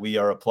policy that we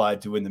are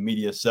applied to in the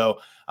media. So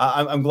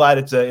I'm glad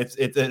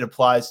it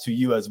applies to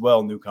you as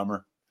well,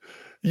 newcomer.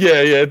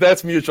 Yeah,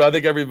 that's mutual. I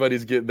think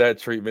everybody's getting that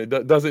treatment.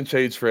 It doesn't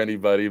change for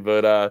anybody,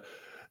 but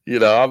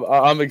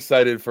I'm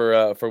excited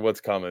for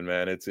what's coming,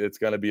 man. It's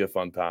going to be a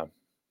fun time.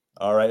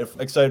 All right.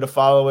 Excited to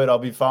follow it. I'll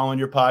be following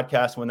your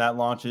podcast when that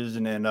launches,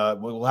 and then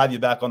we'll have you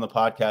back on the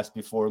podcast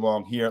before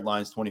long here at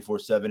Lions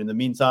 24/7. In the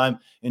meantime,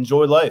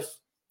 enjoy life.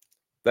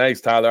 Thanks,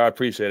 Tyler. I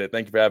appreciate it.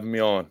 Thank you for having me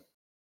on.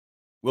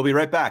 We'll be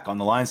right back on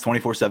the Lions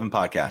 24/7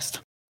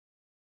 podcast.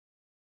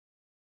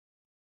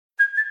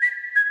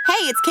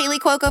 Hey, it's Kaylee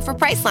Cuoco for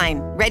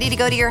Priceline. Ready to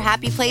go to your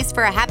happy place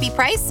for a happy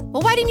price?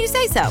 Well, why didn't you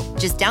say so?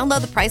 Just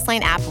download the Priceline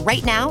app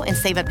right now and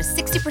save up to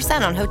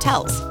 60% on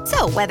hotels.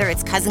 So whether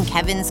it's Cousin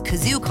Kevin's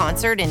Kazoo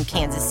Concert in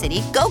Kansas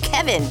City, go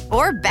Kevin,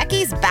 or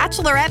Becky's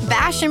Bachelorette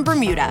Bash in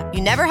Bermuda,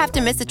 you never have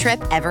to miss a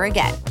trip ever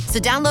again. So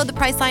download the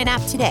Priceline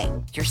app today.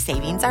 Your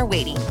savings are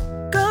waiting.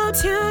 Go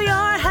to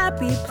your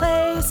happy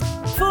place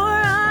for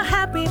a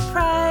happy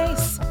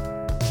price.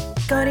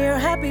 Go to your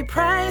happy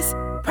price,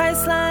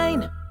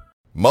 Priceline.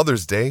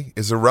 Mother's Day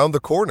is around the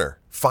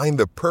corner. Find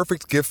the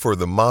perfect gift for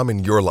the mom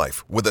in your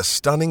life with a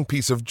stunning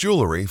piece of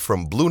jewelry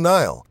from Blue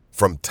Nile.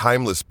 From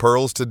timeless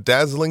pearls to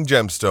dazzling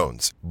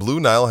gemstones, Blue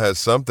Nile has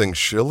something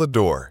she'll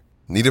adore.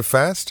 Need it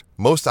fast?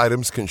 Most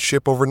items can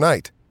ship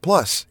overnight.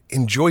 Plus,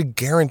 enjoy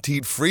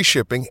guaranteed free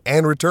shipping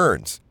and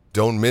returns.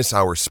 Don't miss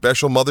our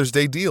special Mother's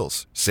Day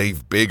deals.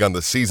 Save big on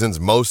the season's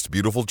most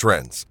beautiful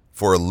trends.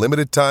 For a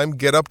limited time,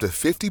 get up to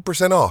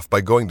 50% off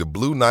by going to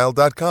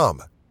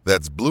BlueNile.com.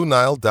 That's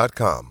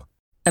BlueNile.com.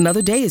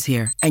 Another day is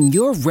here, and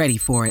you're ready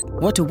for it.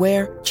 What to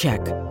wear? Check.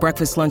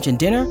 Breakfast, lunch, and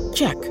dinner?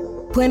 Check.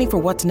 Planning for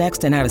what's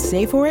next and how to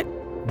save for it?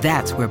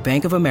 That's where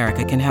Bank of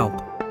America can help.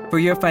 For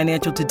your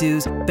financial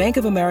to-dos, Bank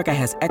of America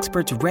has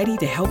experts ready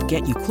to help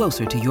get you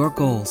closer to your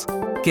goals.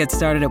 Get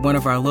started at one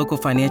of our local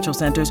financial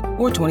centers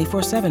or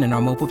 24/7 in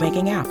our mobile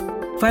banking app.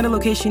 Find a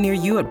location near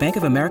you at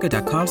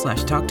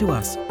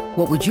bankofamerica.com/talktous.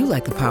 What would you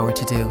like the power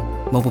to do?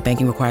 Mobile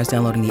banking requires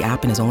downloading the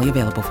app and is only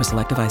available for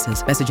select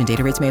devices. Message and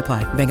data rates may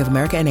apply. Bank of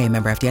America NA,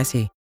 member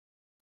FDIC.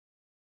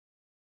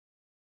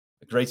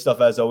 Great stuff,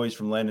 as always,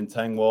 from Landon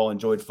Tengwall.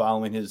 Enjoyed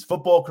following his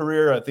football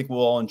career. I think we'll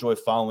all enjoy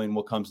following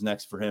what comes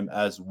next for him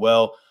as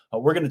well.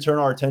 We're going to turn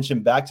our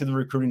attention back to the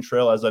recruiting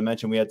trail. As I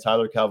mentioned, we had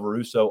Tyler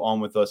Calvaruso on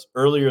with us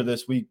earlier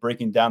this week,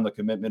 breaking down the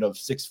commitment of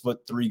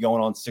 6'3"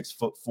 going on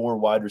 6'4"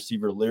 wide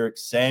receiver Lyric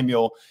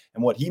Samuel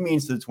and what he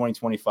means to the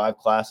 2025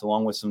 class,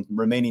 along with some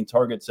remaining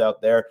targets out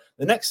there.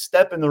 The next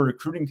step in the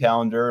recruiting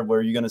calendar,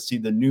 where you're going to see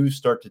the news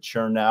start to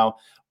churn now,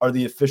 are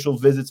the official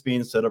visits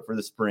being set up for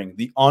the spring,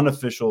 the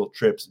unofficial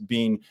trips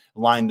being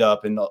lined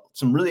up, and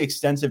some really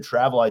extensive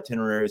travel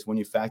itineraries when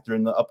you factor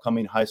in the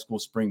upcoming high school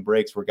spring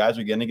breaks, where guys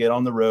are going to get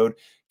on the road,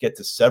 get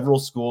to several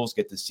schools,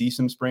 get to see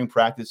some spring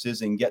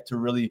practices, and get to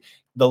really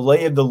the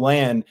lay of the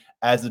land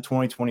as the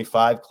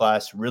 2025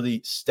 class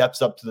really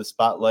steps up to the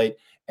spotlight,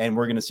 and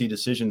we're going to see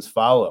decisions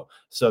follow.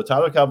 So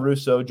Tyler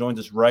Calvaruso joins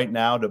us right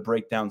now to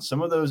break down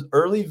some of those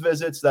early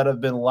visits that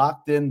have been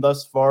locked in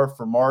thus far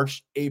for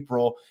March,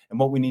 April, and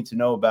what we need to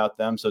know about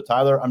them. So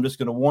Tyler, I'm just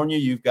going to warn you,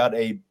 you've got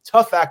a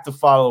tough act to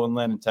follow in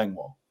Landon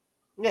Tengwall.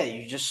 Yeah,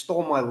 you just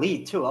stole my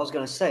lead, too. I was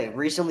going to say,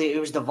 recently it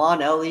was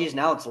Devon Ellies,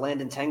 now it's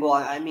Landon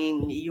Tengwall. I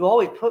mean, you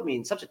always put me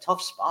in such a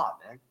tough spot,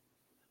 man.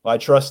 Well, I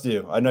trust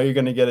you. I know you're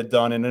going to get it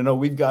done. And I know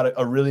we've got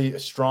a really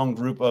strong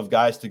group of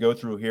guys to go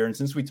through here. And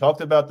since we talked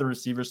about the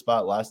receiver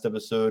spot last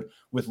episode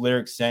with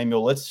Lyric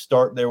Samuel, let's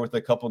start there with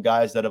a couple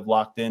guys that have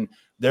locked in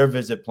their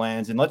visit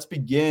plans. And let's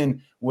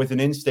begin with an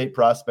in-state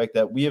prospect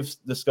that we have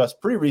discussed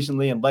pretty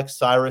recently, and Lex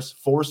Cyrus,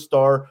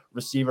 4-star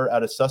receiver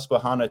out of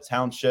Susquehanna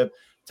Township.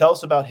 Tell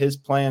us about his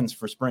plans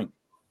for spring.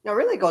 Now, it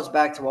really goes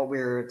back to what we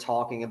were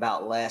talking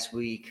about last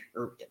week,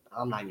 or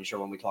I'm not even sure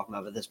when we talked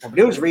about it at this point,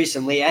 but it was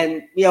recently.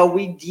 And,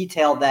 we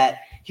detailed that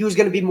he was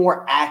going to be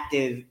more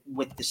active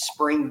with the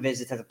spring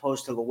visits as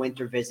opposed to the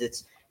winter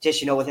visits,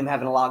 just, with him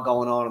having a lot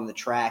going on the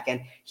track.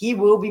 And he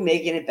will be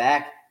making it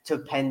back to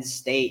Penn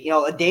State.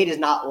 A date is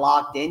not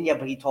locked in yet,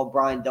 but he told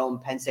Brian Doan,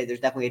 Penn State,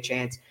 there's definitely a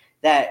chance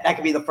that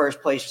could be the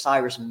first place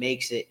Cyrus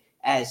makes it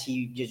as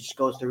he just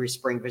goes through his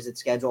spring visit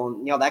schedule.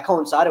 And, that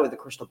coincided with the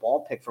crystal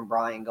ball pick from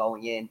Brian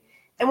going in.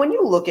 And when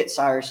you look at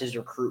Cyrus's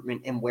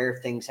recruitment and where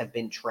things have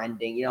been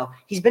trending,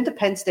 he's been to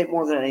Penn State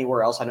more than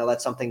anywhere else. I know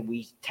that's something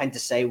we tend to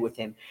say with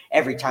him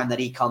every time that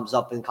he comes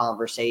up in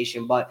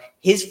conversation, but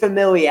his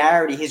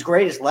familiarity, his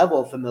greatest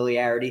level of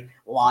familiarity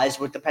lies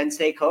with the Penn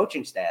State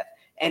coaching staff.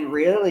 And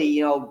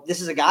really,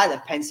 this is a guy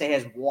that Penn State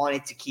has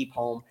wanted to keep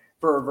home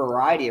for a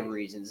variety of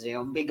reasons.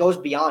 It goes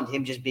beyond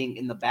him just being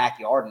in the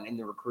backyard and in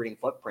the recruiting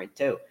footprint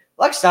too.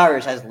 Lex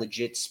Cyrus has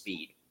legit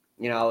speed.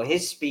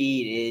 His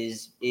speed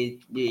is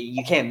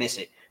you can't miss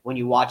it when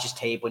you watch his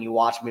tape, when you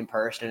watch him in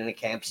person in a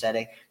camp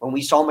setting. When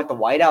we saw him at the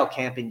Whiteout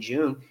camp in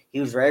June, he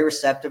was very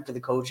receptive to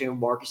the coaching of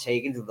Marcus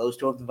Hagans, and those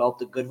two have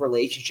developed a good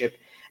relationship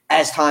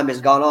as time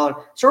has gone on.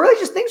 So really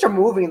just things are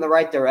moving in the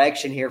right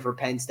direction here for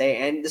Penn State,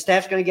 and the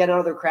staff's going to get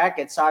another crack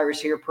at Cyrus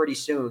here pretty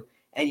soon.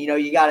 And,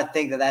 you got to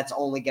think that that's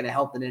only going to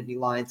help the Nittany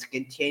Lions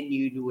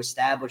continue to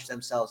establish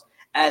themselves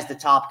as the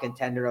top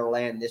contender to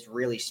land this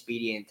really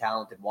speedy and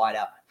talented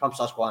wideout from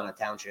Susquehanna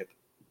Township.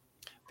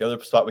 The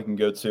other spot we can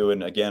go to,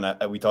 and again,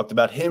 we talked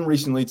about him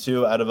recently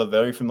too, out of a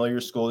very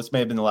familiar school. This may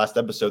have been the last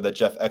episode that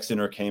Jeff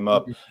Exeter came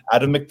up,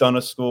 out of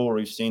McDonough School, where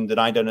we've seen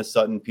Denai Dennis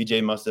Sutton,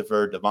 PJ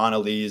Mustipher, Devon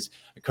Elise,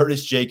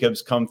 Curtis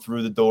Jacobs come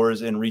through the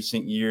doors in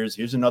recent years.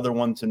 Here's another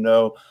one to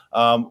know.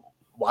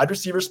 Wide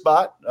receiver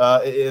spot.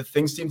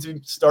 Things seem to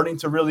be starting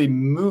to really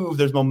move.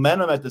 There's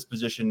momentum at this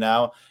position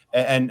now.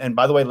 And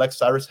by the way, Lex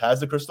Cyrus has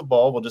the crystal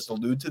ball. We'll just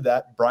allude to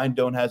that. Brian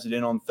Doan has it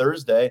in on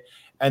Thursday.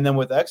 And then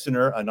with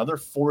Exeter, another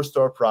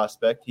 4-star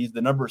prospect. He's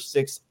the number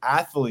 6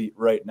 athlete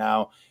right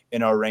now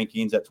in our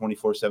rankings at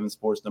 24/7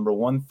 Sports, number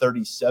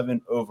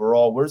 137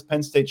 overall. Where's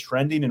Penn State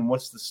trending, and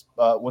what's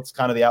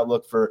kind of the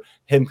outlook for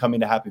him coming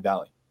to Happy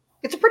Valley?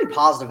 It's a pretty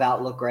positive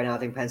outlook right now. I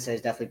think Penn State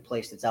has definitely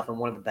placed itself in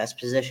one of the best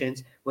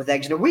positions with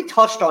Exeter. We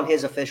touched on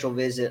his official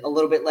visit a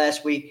little bit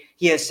last week.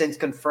 He has since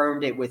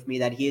confirmed it with me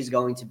that he is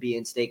going to be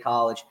in State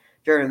College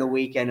during the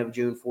weekend of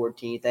June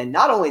 14th. And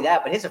not only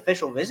that, but his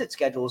official visit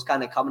schedule is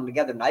kind of coming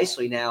together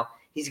nicely now.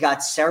 He's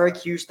got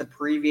Syracuse the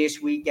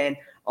previous weekend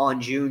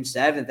on June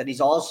 7th, and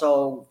he's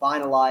also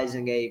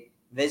finalizing a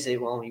visit.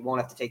 Well, he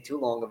won't have to take too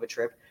long of a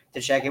trip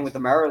to check in with the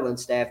Maryland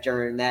staff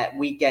during that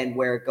weekend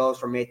where it goes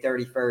from May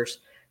 31st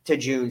to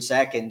June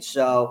 2nd.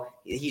 So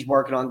he's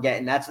working on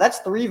getting that. So that's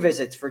 3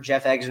 visits for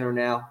Jeff Exeter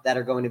now that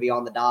are going to be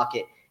on the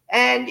docket.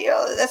 And,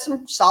 that's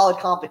some solid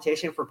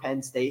competition for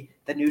Penn State.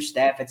 The new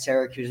staff at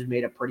Syracuse has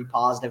made a pretty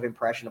positive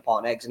impression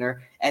upon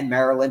Exeter, and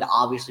Maryland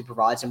obviously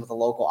provides him with a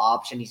local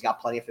option. He's got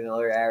plenty of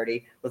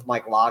familiarity with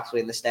Mike Loxley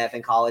and the staff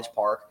in College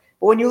Park.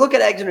 But when you look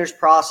at Exeter's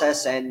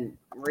process and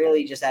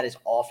really just at his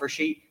offer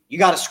sheet, you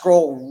got to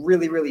scroll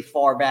really, really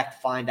far back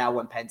to find out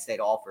when Penn State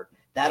offered.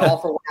 That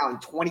offer went out in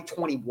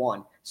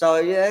 2021. So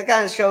it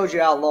kind of shows you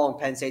how long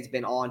Penn State's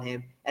been on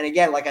him. And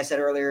again, like I said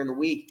earlier in the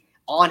week,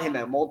 on him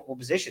at multiple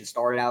positions.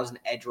 Started out as an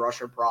edge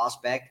rusher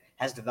prospect,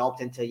 has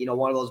developed into,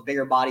 one of those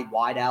bigger bodied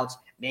wideouts,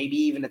 maybe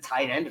even a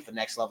tight end at the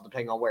next level,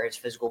 depending on where his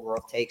physical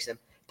growth takes him.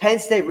 Penn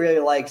State really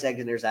likes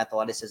Exeter's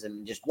athleticism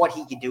and just what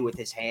he can do with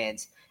his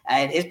hands.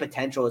 And his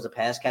potential as a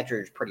pass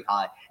catcher is pretty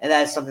high. And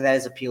that is something that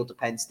has appealed to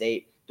Penn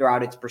State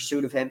throughout its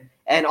pursuit of him.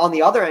 And on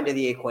the other end of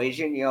the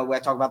equation, we're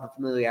talking about the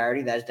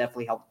familiarity that has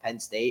definitely helped Penn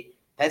State.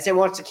 Penn State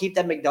wants to keep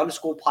that McDonough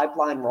School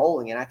pipeline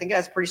rolling, and I think it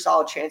has a pretty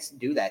solid chance to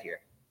do that here.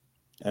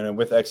 And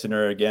with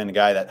Exeter, again, a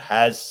guy that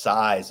has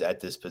size at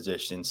this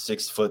position,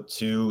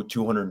 6'2",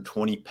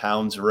 220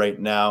 pounds right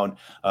now. And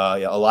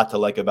a lot to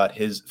like about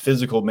his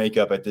physical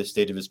makeup at this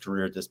stage of his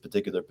career at this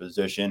particular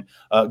position.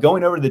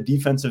 Going over to the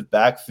defensive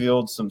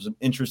backfield, some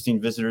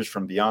interesting visitors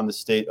from beyond the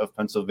state of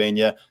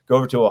Pennsylvania. Go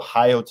over to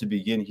Ohio to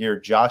begin here.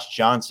 Josh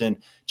Johnson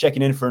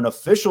checking in for an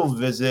official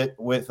visit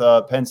with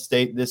Penn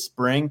State this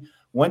spring.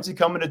 When's he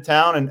coming to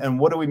town, and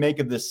what do we make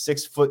of this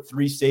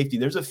 6'3" safety?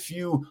 There's a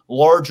few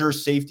larger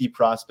safety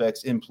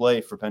prospects in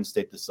play for Penn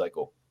State this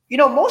cycle.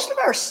 Most of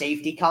our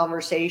safety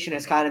conversation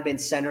has kind of been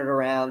centered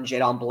around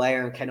Jadon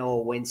Blair and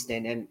Kenoa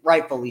Winston, and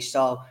rightfully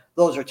so.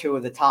 Those are 2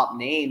 of the top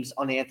names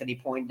on Anthony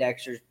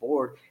Poindexter's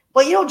board.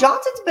 But,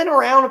 Johnson's been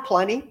around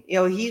plenty.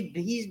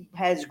 He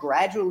has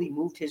gradually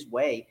moved his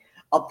way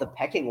up the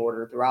pecking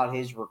order throughout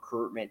his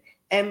recruitment.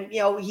 And,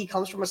 he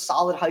comes from a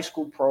solid high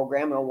school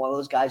program, and one of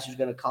those guys who's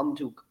going to come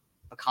to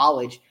a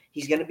college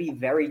he's going to be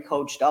very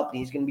coached up and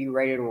he's going to be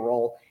ready to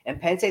roll. And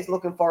Penn State's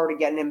looking forward to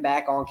getting him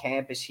back on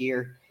campus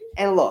here.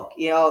 And look,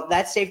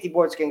 that safety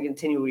board's going to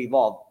continue to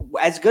evolve.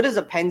 As good as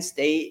a Penn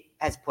State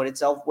has put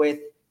itself with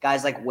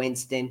guys like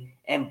Winston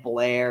and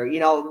Blair,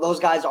 those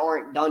guys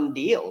aren't done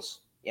deals.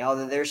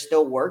 There's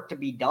still work to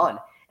be done.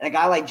 And a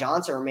guy like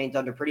Johnson remains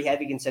under pretty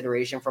heavy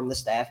consideration from the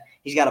staff.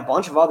 He's got a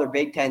bunch of other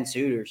Big Ten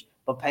suitors,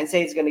 but Penn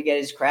State's going to get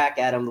his crack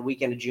at him the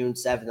weekend of June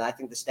 7th. And I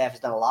think the staff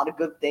has done a lot of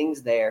good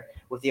things there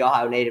with the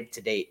Ohio native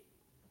to date.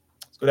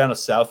 Go down to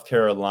South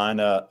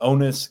Carolina.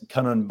 Onis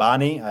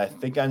Kanunbani. I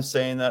think I'm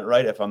saying that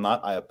right. If I'm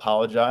not, I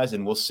apologize.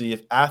 And we'll see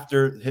if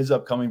after his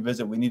upcoming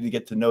visit, we need to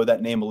get to know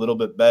that name a little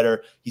bit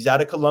better. He's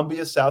out of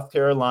Columbia, South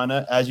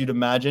Carolina. As you'd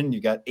imagine,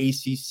 you got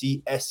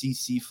ACC,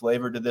 SEC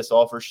flavor to this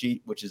offer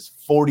sheet, which is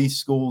 40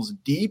 schools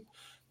deep.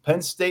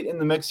 Penn State in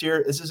the mix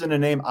here. This isn't a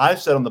name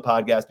I've said on the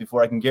podcast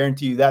before. I can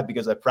guarantee you that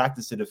because I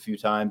practiced it a few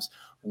times.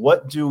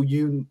 What do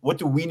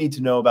we need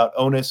to know about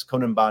Onis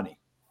Kanunbani?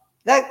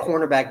 That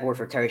cornerback board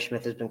for Terry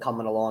Smith has been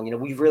coming along.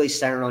 We've really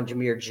centered on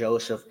Jameer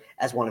Joseph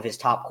as one of his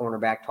top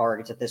cornerback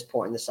targets at this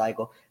point in the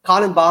cycle.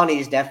 Kanunbani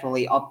is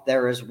definitely up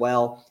there as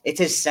well. It's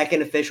his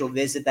second official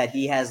visit that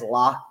he has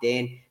locked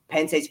in.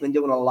 Penn State's been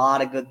doing a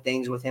lot of good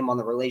things with him on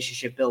the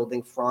relationship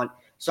building front.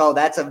 So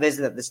that's a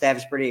visit that the staff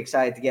is pretty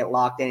excited to get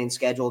locked in and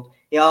scheduled.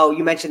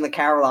 You mentioned the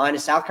Carolina.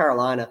 South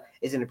Carolina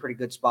is in a pretty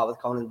good spot with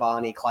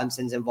Kanunbani.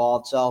 Clemson's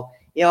involved. So,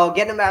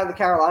 getting him out of the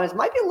Carolinas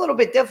might be a little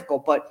bit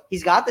difficult, but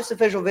he's got this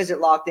official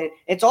visit locked in.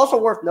 It's also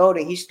worth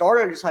noting he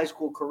started his high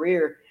school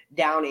career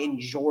down in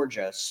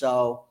Georgia.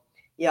 So,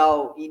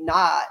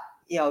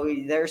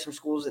 there's some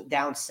schools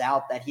down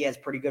south that he has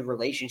pretty good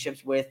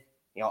relationships with.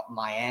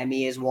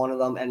 Miami is one of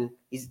them. And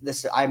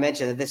I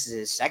mentioned that this is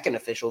his second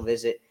official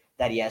visit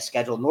that he has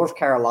scheduled. North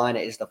Carolina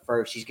is the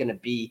first. He's going to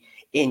be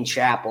in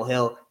Chapel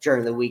Hill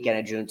during the weekend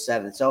of June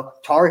 7th. So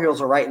Tar Heels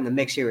are right in the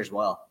mix here as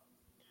well.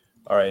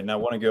 All right, and I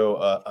want to go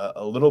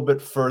a little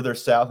bit further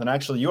south. And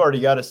actually, you already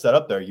got us set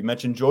up there. You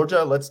mentioned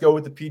Georgia. Let's go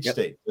with the Peach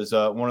State. There's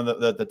one of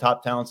the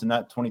top talents in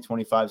that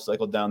 2025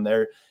 cycle down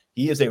there.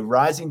 He is a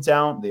rising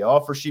talent. The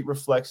offer sheet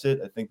reflects it.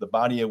 I think the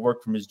body of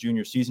work from his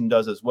junior season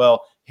does as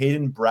well.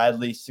 Hayden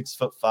Bradley,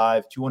 6'5",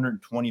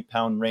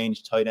 220-pound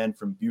range tight end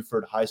from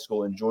Buford High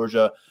School in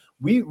Georgia.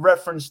 We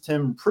referenced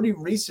him pretty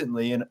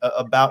recently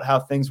about how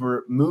things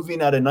were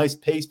moving at a nice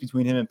pace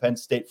between him and Penn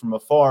State from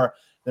afar.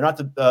 They're not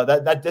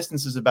that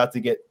distance is about to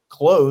get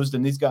closed,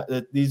 and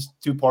these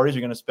two parties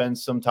are going to spend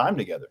some time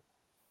together.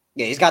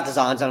 Yeah, he's got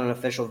designs on an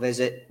official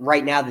visit.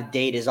 Right now, the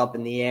date is up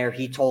in the air.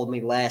 He told me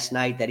last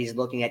night that he's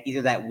looking at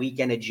either that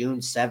weekend of June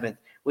 7th,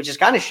 which is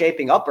kind of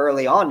shaping up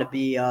early on to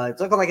be it's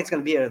looking like it's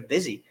going to be a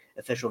busy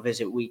official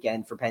visit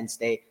weekend for Penn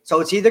State.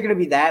 So it's either going to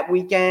be that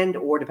weekend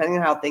or, depending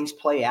on how things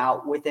play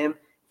out with him,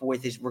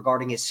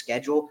 regarding his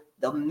schedule,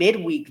 the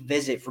midweek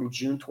visit from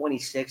June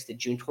 26th to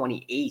June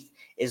 28th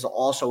is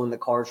also in the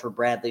cards for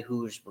Bradley,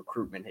 whose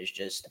recruitment has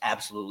just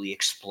absolutely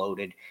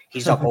exploded.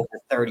 He's up over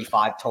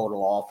 35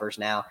 total offers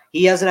now.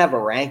 He doesn't have a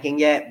ranking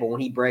yet, but when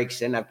he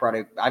breaks in, I've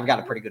got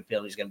a pretty good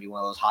feeling he's going to be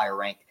one of those higher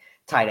ranked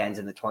tight ends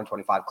in the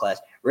 2025 class.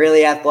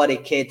 Really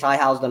athletic kid. Ty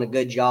Howell's done a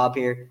good job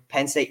here.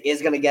 Penn State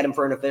is going to get him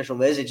for an official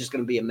visit. It's just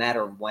going to be a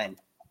matter of when.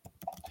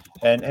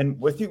 And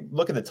with you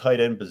look at the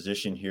tight end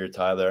position here,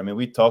 Tyler. I mean,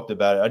 we talked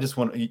about it. I just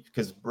want,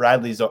 because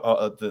Bradley's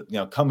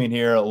coming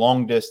here a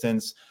long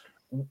distance.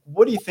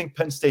 What do you think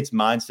Penn State's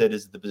mindset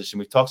is at the position?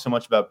 We've talked so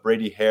much about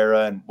Brady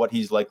Hara and what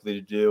he's likely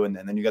to do, and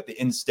then you got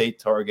the in-state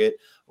target,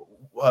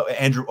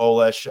 Andrew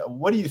Olesh.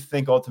 What do you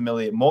think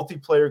ultimately?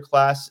 Multiplayer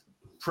class,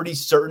 pretty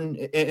certain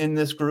in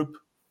this group?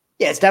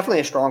 Yeah, it's definitely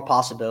a strong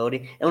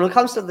possibility. And when it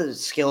comes to the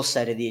skill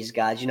set of these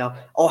guys,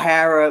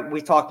 O'Hara, we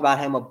talked about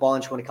him a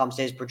bunch when it comes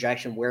to his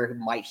projection, where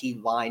might he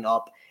line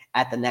up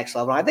at the next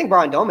level. And I think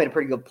Brian Doe made a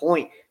pretty good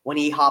point when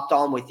he hopped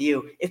on with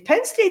you. If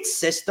Penn State's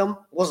system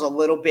was a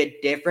little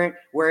bit different,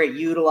 where it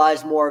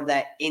utilized more of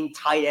that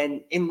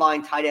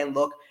inline tight end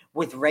look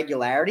with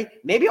regularity,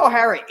 maybe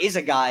O'Hara is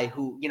a guy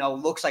who,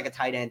 looks like a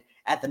tight end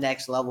at the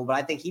next level, but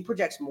I think he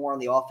projects more on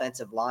the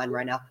offensive line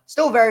right now.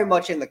 Still very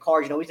much in the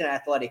cards. He's an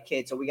athletic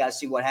kid, so we got to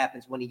see what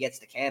happens when he gets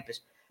to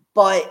campus.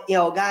 But,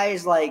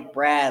 guys like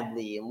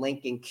Bradley and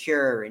Lincoln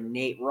Cure and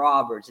Nate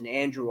Roberts and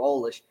Andrew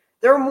Olesh,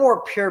 they're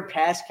more pure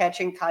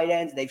pass-catching tight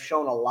ends. They've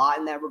shown a lot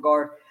in that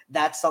regard.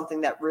 That's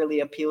something that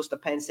really appeals to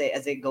Penn State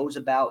as it goes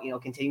about,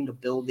 continuing to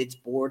build its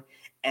board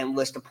and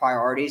list of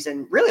priorities.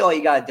 And really all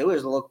you got to do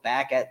is look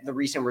back at the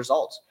recent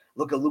results.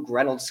 Look at Luke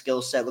Reynolds'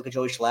 skill set. Look at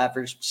Joey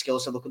Schlaffer's skill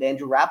set. Look at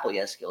Andrew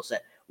Rappelia's skill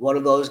set. What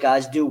do those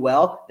guys do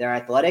well? They're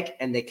athletic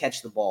and they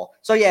catch the ball.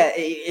 So, yeah,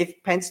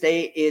 if Penn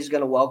State is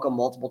going to welcome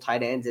multiple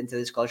tight ends into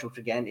this collection, which,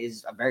 again,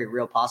 is a very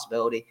real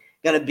possibility,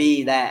 going to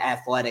be that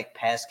athletic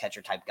pass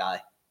catcher type guy.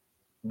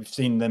 we've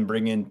seen them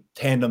bring in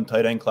tandem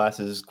tight end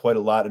classes quite a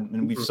lot.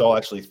 And we saw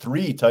actually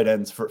 3 tight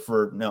ends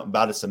for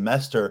about a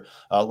semester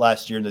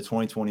last year in the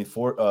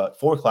 2024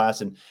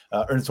 class and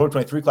or in the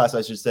 2023 class,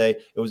 I should say.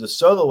 It was a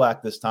solo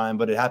act this time,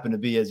 but it happened to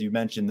be, as you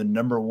mentioned, the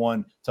number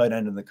 1 tight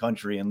end in the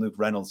country in Luke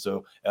Reynolds.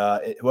 So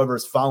whoever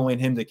is following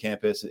him to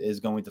campus is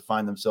going to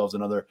find themselves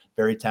another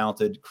very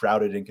talented,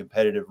 crowded, and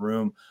competitive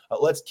room.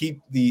 Let's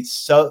keep the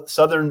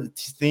Southern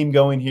theme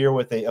going here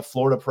with a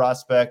Florida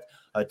prospect,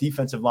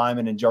 defensive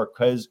lineman, and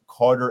Jarquez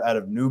Carter out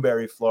of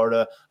Newberry,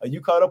 Florida.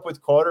 You caught up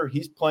with Carter.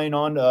 He's planning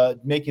on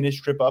making his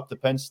trip up to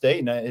Penn State,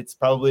 and it's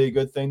probably a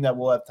good thing that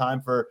we'll have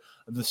time for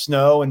the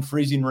snow and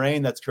freezing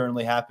rain that's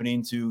currently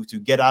happening to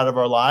get out of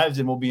our lives,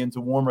 and we'll be into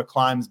warmer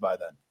climes by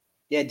then.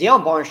 Yeah,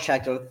 Deion Barnes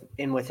checked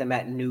in with him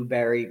at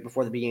Newberry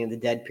before the beginning of the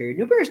dead period.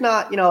 Newberry's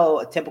not,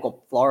 a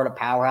typical Florida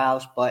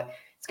powerhouse, but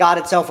it's got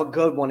itself a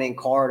good one in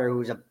Carter,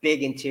 who's a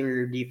big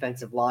interior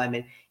defensive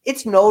lineman.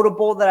 It's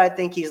notable that I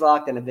think he's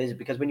locked in a visit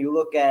because when you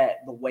look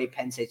at the way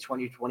Penn State's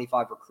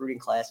 2025 recruiting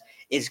class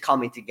is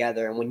coming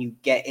together, and when you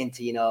get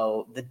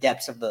into, the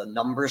depths of the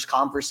numbers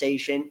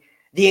conversation,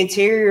 the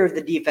interior of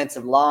the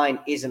defensive line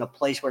isn't a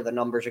place where the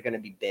numbers are going to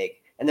be big.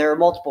 And there are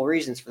multiple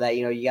reasons for that.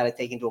 You got to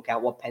take into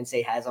account what Penn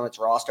State has on its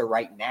roster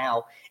right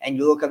now. And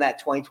you look at that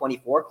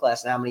 2024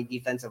 class and how many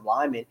defensive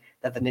linemen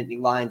that the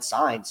Nittany Lions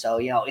signed. So,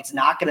 it's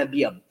not going to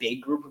be a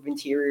big group of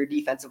interior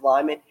defensive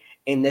linemen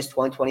in this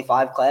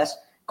 2025 class.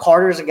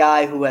 Carter's a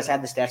guy who has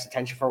had the staff's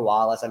attention for a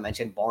while. As I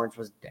mentioned, Barnes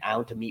was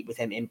down to meet with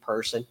him in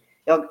person.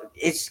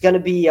 It's going to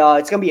be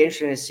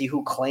interesting to see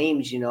who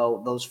claims,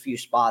 those few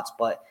spots.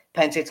 But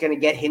Penn State's going to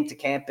get him to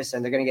campus,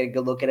 and they're going to get a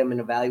good look at him and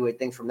evaluate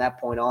things from that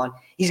point on.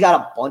 He's got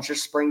a bunch of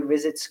spring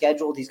visits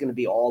scheduled. He's going to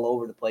be all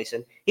over the place.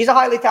 And he's a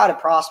highly touted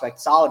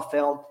prospect, solid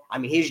film. I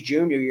mean, his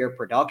junior year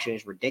production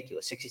is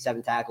ridiculous.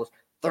 67 tackles,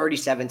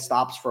 37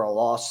 stops for a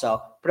loss.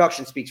 So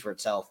production speaks for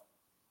itself.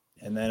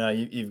 And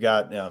then you've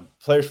got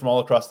players from all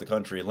across the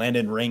country.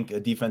 Landon Rink,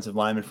 a defensive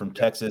lineman from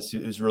Texas,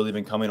 who's really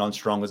been coming on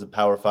strong as a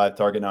Power 5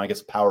 target. Now, I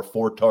guess a Power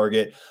 4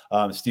 target.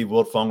 Steve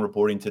Wiltfong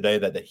reporting today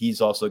that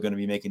he's also going to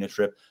be making a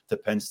trip to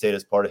Penn State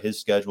as part of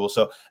his schedule.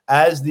 So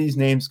as these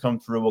names come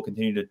through, we'll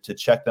continue to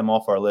check them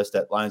off our list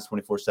at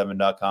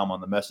lions247.com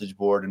on the message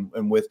board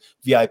and with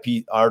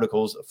VIP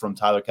articles from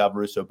Tyler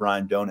Calvaruso,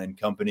 Brian Dona, and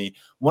company.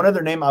 One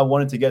other name I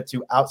wanted to get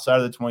to outside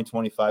of the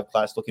 2025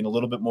 class, looking a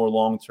little bit more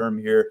long-term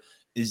here,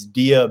 is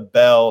Dia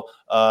Bell,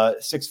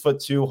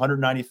 6'2",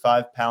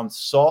 195-pound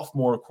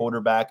sophomore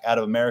quarterback out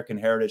of American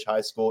Heritage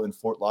High School in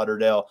Fort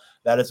Lauderdale.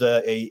 That is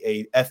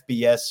a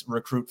FBS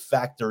recruit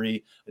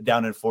factory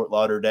down in Fort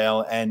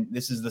Lauderdale. And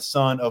this is the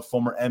son of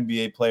former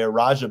NBA player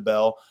Raja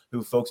Bell,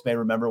 who folks may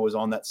remember was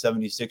on that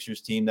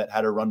 76ers team that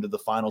had a run to the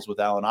finals with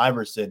Allen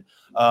Iverson.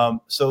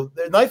 So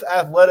the nice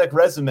athletic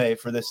resume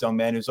for this young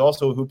man, who's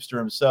also a hoopster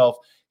himself.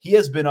 He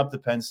has been up to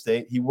Penn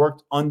State. He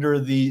worked under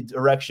the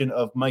direction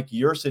of Mike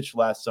Yursich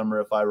last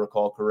summer, if I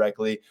recall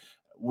correctly.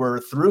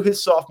 We're through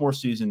his sophomore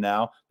season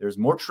now. There's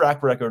more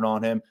track record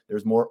on him.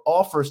 There's more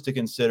offers to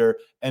consider,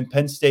 and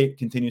Penn State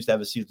continues to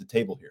have a seat at the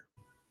table here.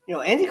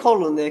 Andy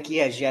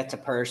Kotelnicki has yet to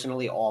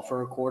personally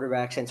offer a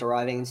quarterback since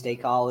arriving in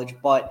State College,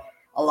 but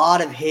a lot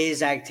of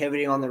his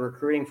activity on the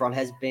recruiting front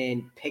has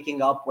been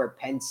picking up where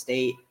Penn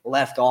State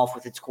left off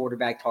with its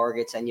quarterback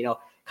targets and,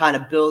 kind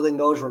of building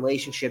those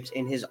relationships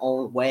in his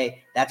own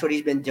way. That's what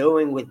he's been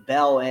doing with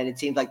Bell, and it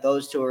seems like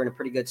those two are in a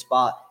pretty good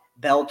spot.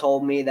 Bell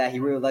told me that he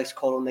really likes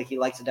Kotelnicki,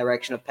 likes the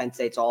direction of Penn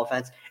State's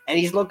offense, and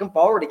he's looking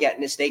forward to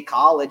getting to State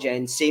College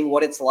and seeing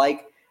what it's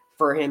like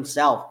for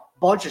himself.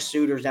 Bunch of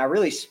suitors now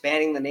really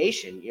spanning the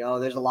nation.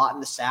 There's a lot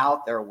in the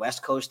South. There are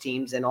West Coast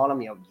teams in on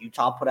him.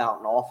 Utah put out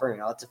an offer.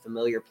 It's a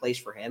familiar place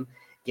for him,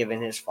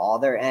 given his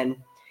father. And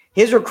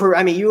his recruit,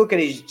 you look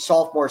at his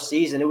sophomore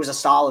season, it was a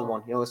solid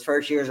one. His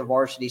first year as a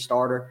varsity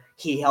starter,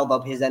 he held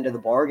up his end of the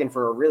bargain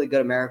for a really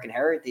good American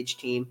Heritage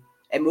team.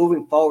 And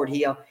moving forward,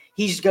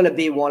 he's going to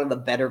be one of the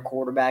better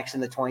quarterbacks in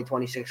the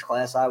 2026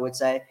 class, I would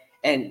say.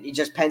 And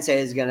Penn State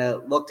is going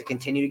to look to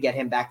continue to get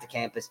him back to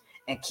campus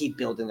and keep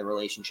building the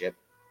relationship.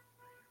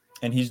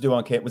 And he's due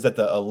on campus. Was that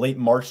a late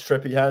March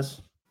trip he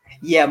has?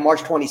 Yeah, March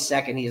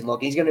 22nd he's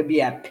looking. He's going to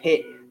be at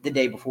Pitt the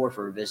day before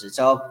for a visit.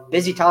 So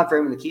busy time for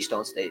him in the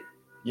Keystone State.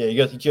 Yeah,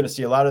 you're going to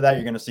see a lot of that.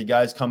 You're going to see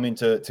guys coming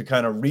to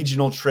kind of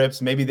regional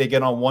trips. Maybe they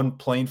get on one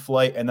plane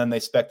flight and then they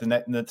spend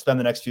the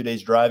next few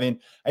days driving.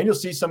 And you'll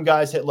see some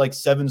guys hit like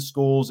 7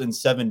 schools in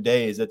 7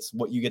 days. That's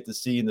what you get to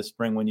see in the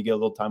spring when you get a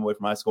little time away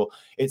from high school.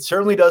 It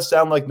certainly does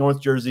sound like North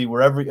Jersey,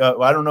 wherever.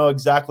 I don't know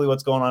exactly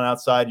what's going on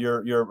outside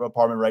your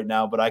apartment right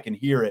now, but I can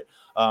hear it.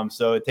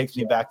 So it takes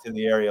me back to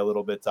the area a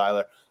little bit,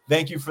 Tyler.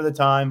 Thank you for the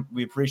time.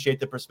 We appreciate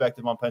the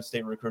perspective on Penn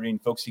State recruiting.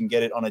 Folks can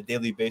get it on a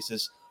daily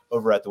basis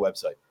over at the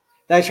website.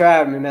 Thanks for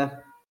having me, man.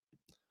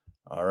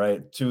 All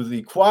right, to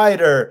the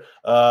quieter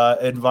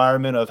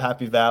environment of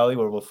Happy Valley,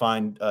 where we'll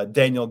find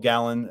Daniel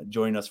Gallen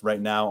joining us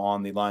right now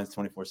on the Lions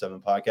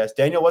 24/7 podcast.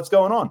 Daniel, what's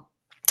going on?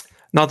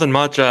 Nothing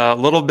much. A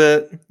little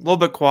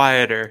bit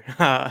quieter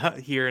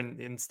here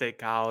in State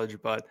College,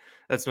 but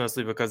that's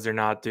mostly because they're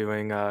not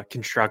doing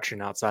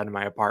construction outside of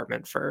my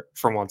apartment for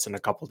once in a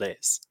couple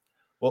days.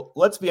 Well,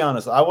 let's be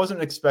honest. I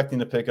wasn't expecting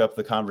to pick up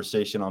the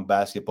conversation on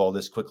basketball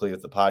this quickly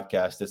with the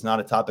podcast. It's not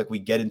a topic we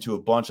get into a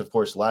bunch. Of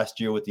course, last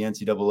year with the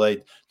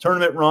NCAA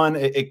tournament run,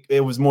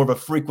 it was more of a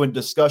frequent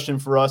discussion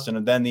for us.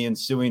 And then the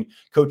ensuing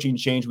coaching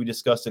change, we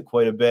discussed it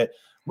quite a bit.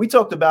 We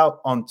talked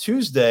about on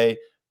Tuesday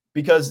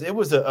because it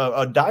was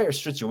a dire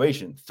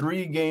situation.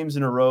 3 games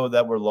in a row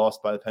that were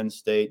lost by Penn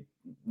State,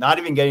 not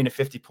even getting to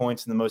 50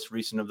 points in the most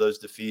recent of those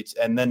defeats,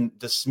 and then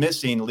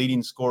dismissing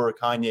leading scorer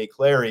Kanye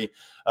Clary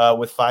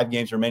with 5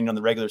 games remaining on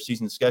the regular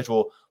season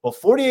schedule. Well,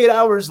 48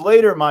 hours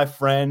later, my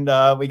friend,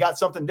 we got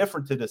something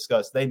different to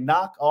discuss. They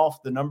knock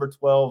off the number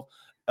 12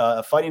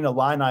 Fighting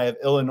Illini of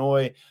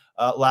Illinois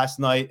last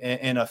night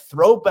in a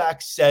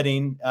throwback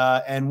setting.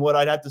 And what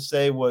I'd have to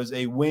say was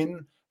a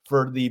win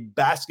for the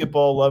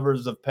basketball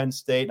lovers of Penn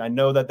State. And I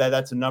know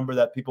that's a number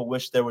that people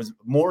wish there was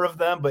more of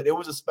them, but it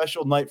was a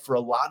special night for a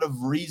lot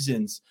of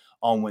reasons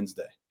on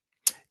Wednesday.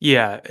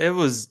 Yeah, it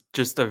was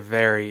just a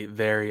very,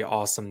 very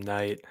awesome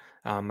night.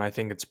 I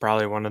think it's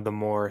probably one of the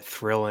more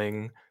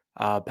thrilling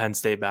Penn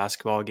State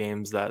basketball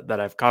games that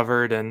I've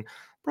covered, and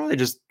probably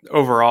just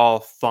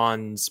overall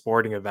fun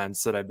sporting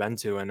events that I've been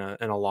to in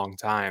a long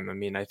time. I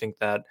mean, I think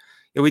that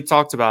we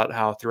talked about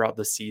how throughout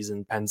the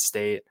season Penn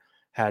State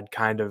had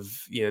kind of,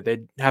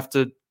 they'd have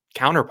to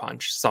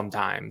counterpunch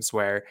sometimes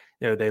where,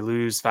 they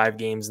lose 5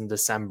 games in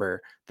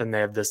December, then they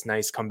have this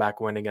nice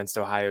comeback win against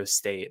Ohio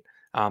State.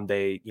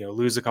 They,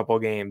 lose a couple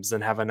games,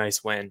 then have a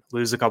nice win,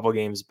 lose a couple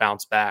games,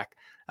 bounce back.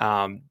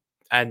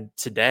 And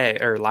today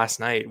or last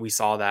night, we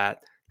saw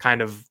that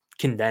kind of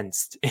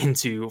condensed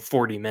into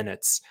 40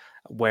 minutes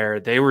where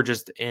they were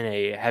just in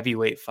a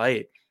heavyweight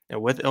fight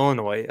with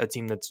Illinois, a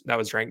team that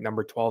was ranked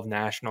number 12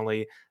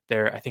 nationally.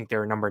 I think they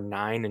were number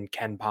 9 in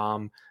Ken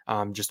Pom,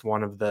 just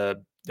one of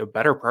the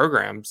better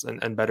programs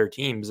and better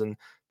teams. And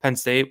Penn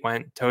State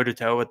went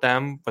toe-to-toe with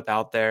them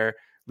without their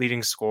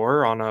leading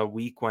scorer on a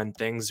week when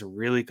things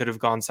really could have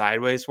gone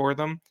sideways for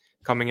them,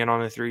 coming in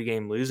on a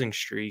 3-game losing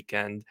streak.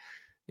 And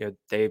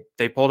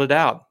they pulled it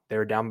out. They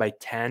were down by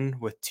 10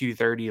 with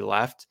 2:30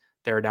 left.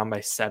 They were down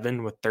by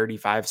 7 with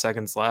 35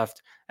 seconds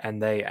left,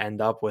 and they end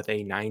up with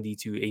a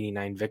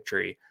 92-89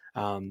 victory.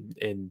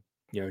 In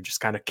just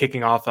kind of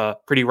kicking off a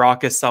pretty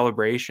raucous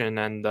celebration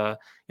and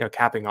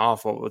capping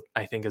off what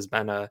I think has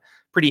been a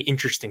pretty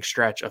interesting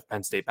stretch of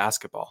Penn State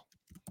basketball.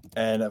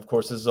 And of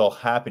course, this is all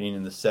happening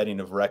in the setting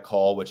of Rec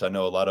Hall, which I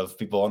know a lot of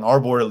people on our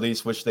board, at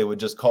least, wish they would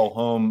just call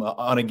home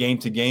on a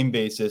game-to-game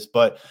basis.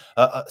 But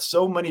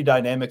so many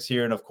dynamics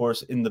here. And of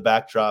course, in the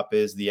backdrop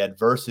is the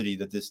adversity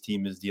that this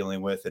team is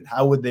dealing with. And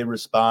how would they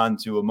respond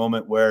to a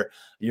moment where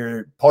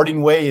you're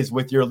parting ways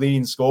with your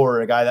leading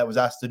scorer, a guy that was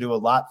asked to do a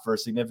lot for a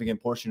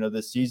significant portion of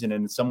this season,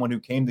 and someone who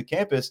came to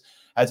campus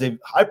as a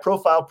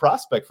high-profile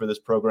prospect for this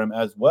program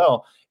as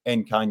well,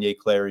 and Kanye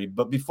Clary.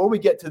 But before we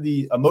get to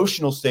the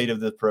emotional state of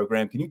the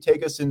program, can you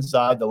take us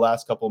inside the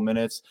last couple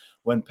minutes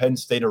when Penn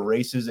State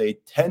erases a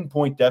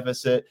 10-point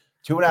deficit,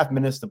 2.5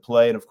 minutes to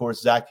play, and of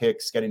course, Zach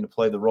Hicks getting to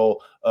play the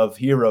role of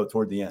hero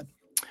toward the end?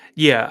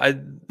 Yeah,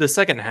 the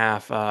second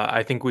half,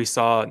 I think we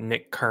saw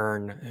Nick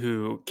Kern,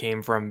 who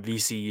came from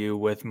VCU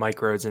with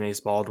Mike Rhodes and Ace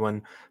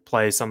Baldwin,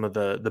 play some of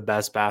the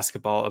best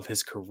basketball of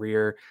his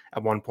career.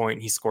 At one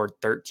point, he scored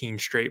 13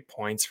 straight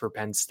points for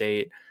Penn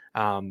State.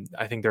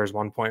 I think there was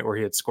one point where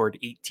he had scored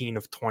 18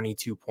 of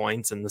 22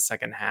 points in the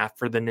second half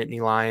for the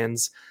Nittany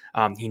Lions.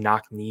 He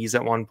knocked knees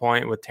at one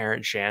point with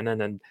Terrence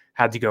Shannon and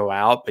had to go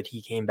out, but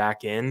he came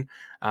back in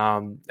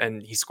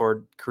and he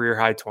scored career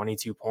high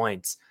 22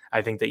 points.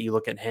 I think that you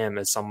look at him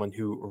as someone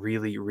who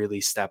really, really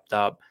stepped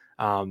up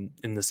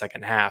in the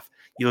second half.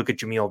 You look at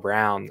Jameel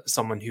Brown,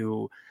 someone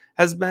who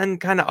has been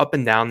kind of up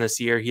and down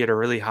this year. He had a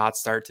really hot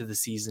start to the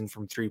season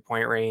from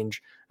 3-point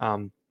range.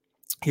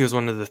 He was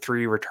one of the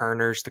 3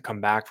 returners to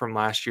come back from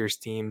last year's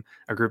team,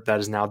 a group that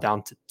is now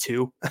down to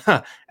 2.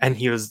 and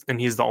he's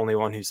the only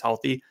one who's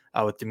healthy,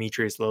 with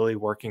Demetrius Lilly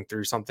working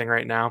through something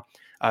right now.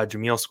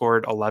 Jameel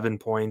scored 11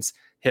 points,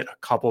 hit a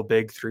couple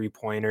big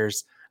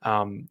 3-pointers.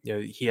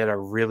 He had a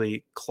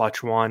really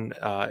clutch one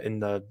in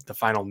the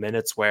final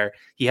minutes where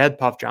he had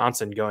Puff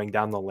Johnson going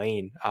down the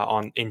lane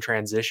in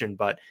transition,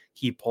 but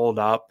he pulled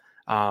up.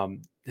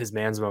 His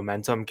man's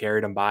momentum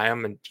carried him by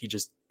him, and he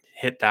just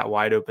hit that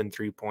wide open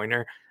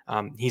 3-pointer.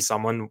 He's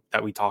someone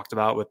that we talked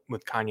about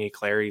with Kanye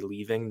Clary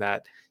leaving,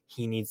 that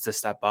he needs to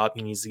step up.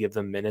 He needs to give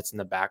them minutes in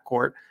the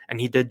backcourt,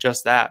 and he did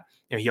just that.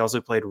 He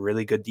also played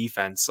really good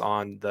defense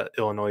on the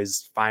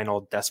Illinois'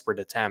 final desperate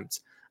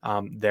attempt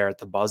there at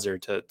the buzzer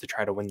to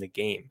try to win the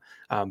game.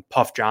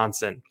 Puff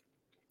Johnson,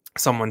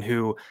 someone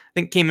who I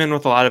think came in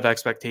with a lot of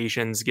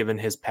expectations given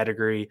his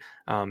pedigree,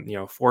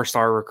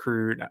 4-star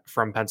recruit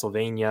from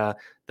Pennsylvania,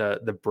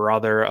 the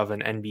brother of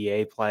an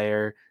NBA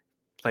player,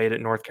 played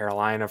at North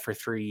Carolina for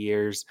 3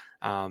 years.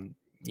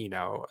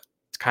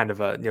 It's kind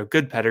of a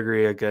good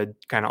pedigree, a good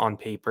kind of on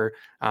paper.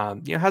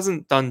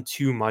 Hasn't done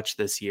too much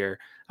this year,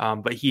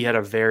 but he had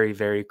a very,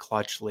 very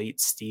clutch late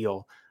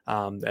steal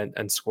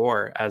and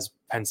score as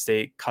Penn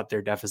State cut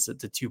their deficit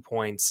to 2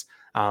 points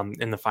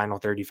in the final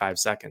 35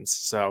 seconds.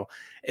 So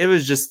it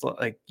was just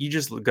like, you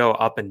just go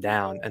up and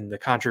down, and the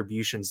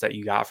contributions that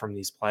you got from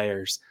these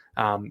players.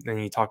 And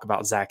you talk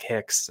about Zach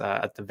Hicks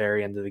at the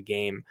very end of the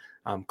game.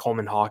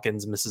 Coleman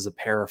Hawkins misses a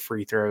pair of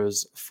free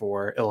throws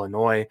for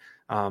Illinois.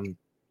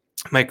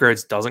 Mike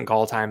Rhodes doesn't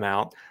call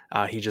timeout.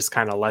 He just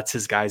kind of lets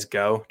his guys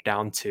go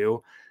down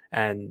 2.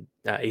 And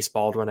Ace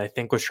Baldwin, I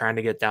think, was trying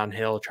to get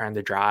downhill, trying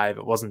to drive.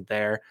 It wasn't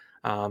there.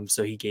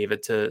 So he gave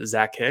it to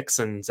Zach Hicks,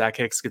 and Zach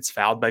Hicks gets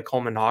fouled by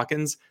Coleman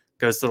Hawkins,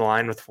 goes to the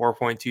line with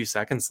 4.2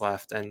 seconds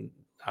left, and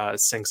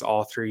sinks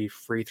all 3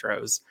 free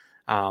throws.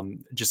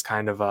 Just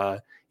kind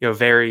of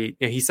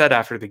he said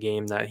after the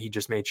game that he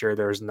just made sure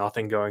there was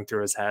nothing going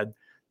through his head,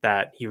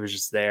 that he was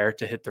just there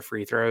to hit the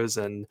free throws,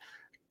 and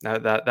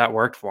that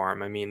worked for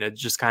him. I mean,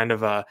 it's just kind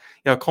of a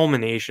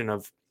culmination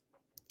of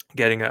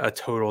getting a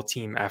total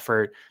team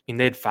effort. I mean,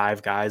 they had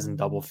 5 guys in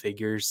double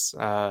figures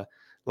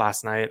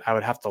last night. I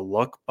would have to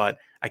look, but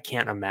I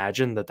can't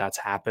imagine that that's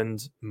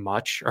happened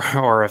much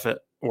or if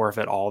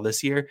at all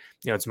this year.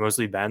 It's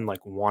mostly been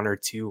like 1 or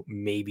 2,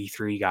 maybe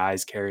 3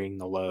 guys carrying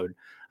the load.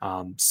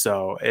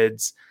 So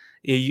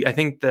I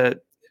think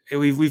that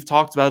we've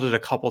talked about it a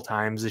couple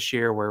times this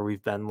year where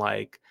we've been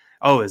like,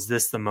 oh, is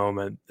this the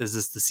moment? Is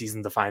this the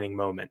season defining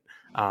moment?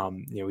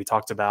 We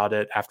talked about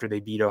it after they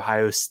beat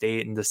Ohio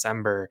State in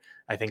December.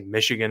 I think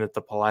Michigan at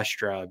the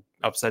Palestra,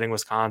 upsetting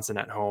Wisconsin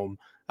at home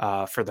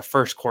for the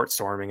first court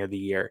storming of the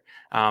year.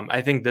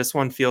 I think this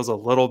one feels a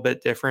little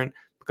bit different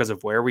because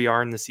of where we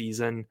are in the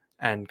season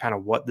and kind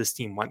of what this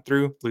team went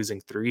through,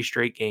 losing 3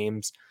 straight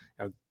games,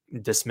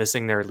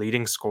 dismissing their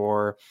leading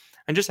scorer,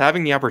 and just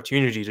having the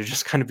opportunity to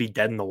just kind of be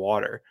dead in the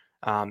water.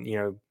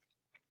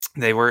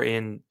 They were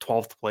in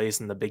 12th place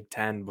in the Big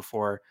Ten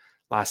before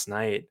last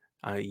night.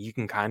 You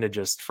can kind of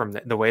just, from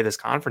the way this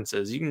conference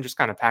is, you can just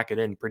kind of pack it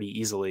in pretty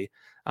easily.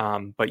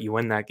 But you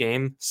win that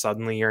game,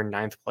 suddenly you're in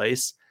 9th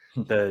place.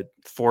 The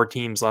 4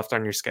 teams left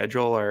on your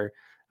schedule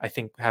I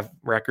think, have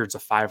records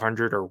of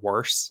 500 or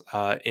worse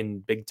in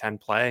Big Ten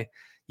play.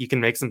 You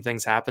can make some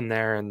things happen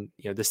there. And,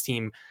 this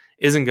team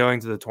isn't going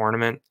to the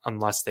tournament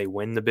unless they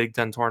win the Big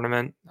Ten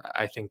tournament.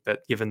 I think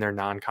that given their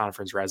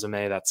non-conference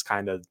resume, that's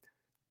kind of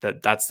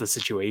that's the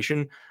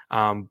situation.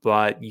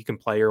 But you can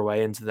play your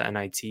way into the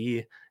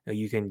NIT.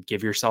 You can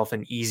give yourself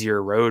an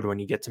easier road when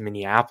you get to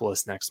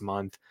Minneapolis next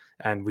month.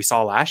 And we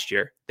saw last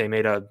year, they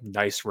made a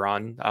nice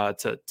run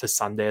to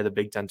Sunday of the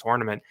Big Ten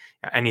tournament.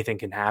 Anything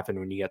can happen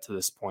when you get to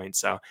this point.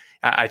 So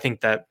I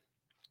think that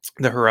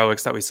the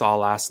heroics that we saw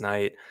last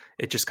night,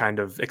 it just kind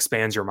of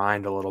expands your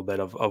mind a little bit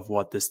of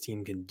what this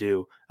team can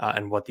do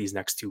and what these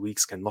next 2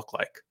 weeks can look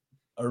like.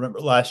 I remember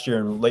last year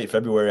in late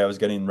February, I was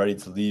getting ready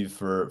to leave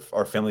for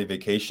our family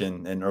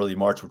vacation in early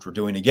March, which we're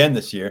doing again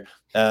this year.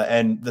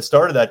 And the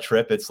start of that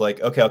trip, it's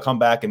like, okay, I'll come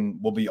back and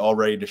we'll be all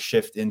ready to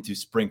shift into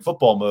spring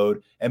football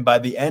mode. And by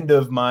the end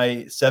of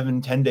my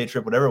 7-10 day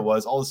trip, whatever it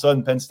was, all of a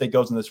sudden Penn State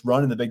goes on this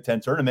run in the Big Ten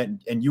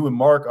tournament. And you and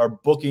Mark are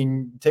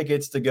booking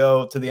tickets to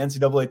go to the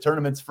NCAA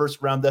tournament's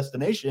first round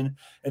destination. And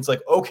it's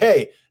like,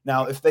 okay,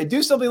 now if they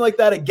do something like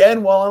that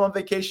again while I'm on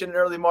vacation in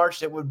early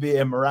March, it would be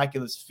a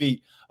miraculous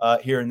feat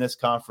here in this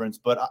conference.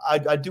 But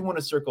I do want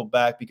to circle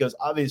back because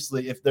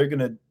obviously if they're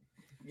going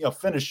to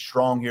finish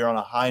strong here on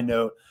a high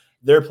note,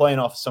 they're playing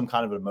off some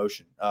kind of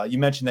emotion. You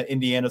mentioned that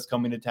Indiana's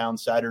coming to town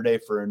Saturday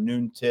for a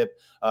noon tip.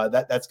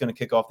 That's going to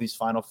kick off these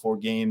final 4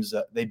 games.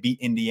 They beat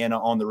Indiana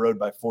on the road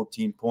by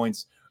 14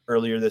 points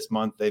earlier this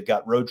month. They've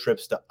got road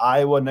trips to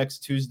Iowa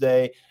next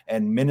Tuesday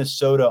and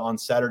Minnesota on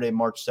Saturday,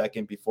 March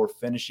 2nd, before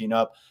finishing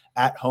up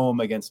at home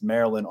against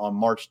Maryland on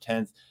March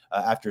 10th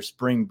after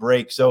spring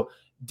break. So,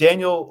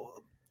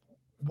 Daniel,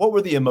 what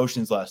were the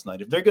emotions last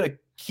night? If they're going to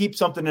keep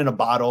something in a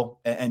bottle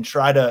and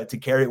try to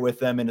carry it with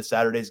them into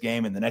Saturday's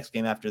game and the next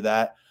game after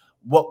that,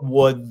 what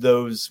would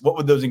those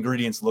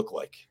ingredients look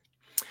like?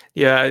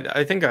 Yeah,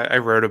 I think I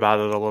wrote about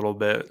it a little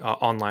bit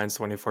on Lines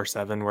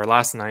 24/7, where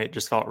last night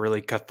just felt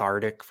really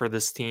cathartic for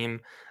this team.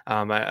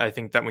 I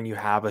think that when you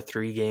have a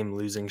 3-game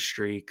losing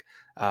streak,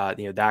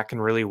 that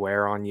can really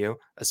wear on you,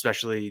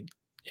 especially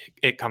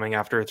it coming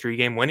after a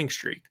 3-game winning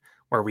streak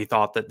where we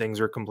thought that things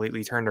were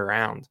completely turned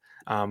around.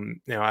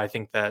 I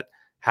think that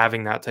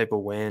having that type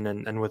of win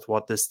and with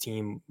what this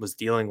team was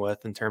dealing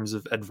with in terms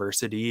of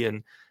adversity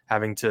and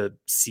having to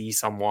see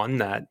someone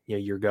that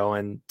you're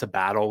going to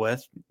battle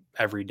with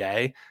every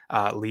day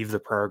leave the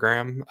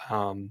program,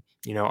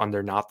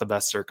 under not the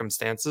best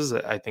circumstances,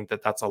 I think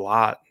that that's a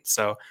lot.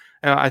 So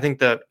I think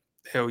that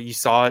you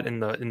saw it in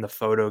the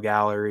photo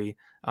gallery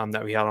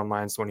that we had on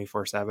Lines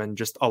 24/7,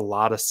 just a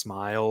lot of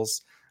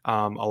smiles,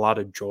 a lot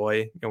of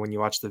joy. When you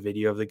watch the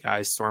video of the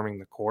guys storming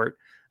the court,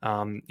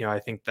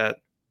 I think that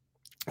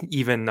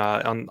even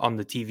on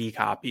the TV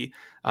copy,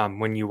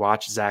 when you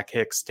watch Zach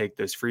Hicks take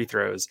those free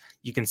throws,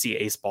 you can see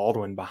Ace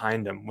Baldwin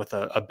behind him with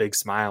a big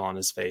smile on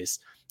his face.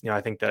 I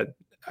think that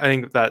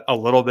a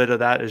little bit of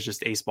that is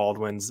just Ace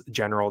Baldwin's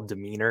general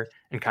demeanor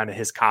and kind of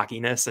his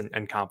cockiness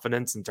and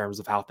confidence in terms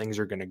of how things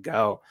are going to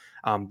go.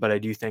 But I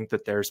do think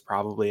that there's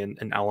probably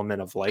an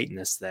element of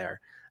lightness there.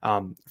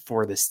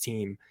 for this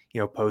team.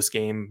 Post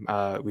game,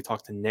 we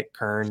talked to Nick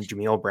Kern,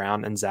 Jameel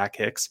Brown, and Zach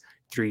Hicks,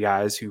 3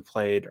 guys who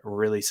played a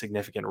really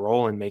significant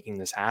role in making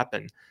this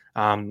happen.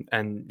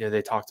 And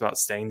they talked about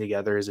staying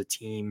together as a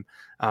team,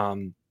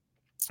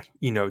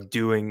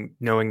 knowing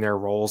their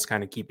roles,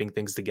 kind of keeping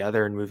things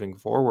together and moving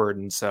forward.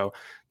 And so,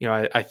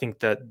 I think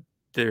that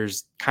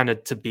there's kind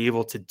of, to be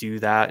able to do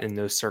that in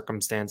those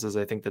circumstances,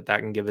 I think that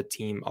can give a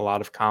team a lot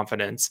of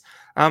confidence.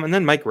 And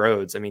then Mike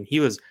Rhodes, I mean, he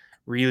was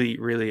really,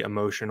 really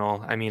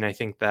emotional. I mean, I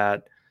think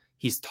that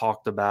he's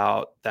talked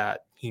about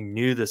that he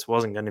knew this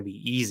wasn't going to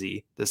be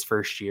easy this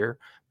first year,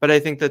 but I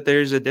think that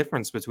there's a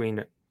difference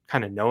between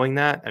kind of knowing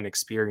that and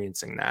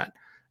experiencing that.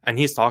 And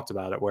he's talked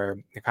about it, where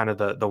kind of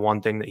the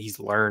one thing that he's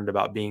learned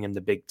about being in the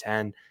Big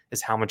Ten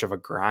is how much of a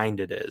grind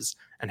it is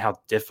and how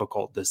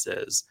difficult this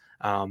is.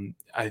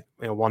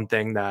 One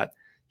thing that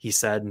he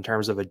said in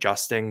terms of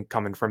adjusting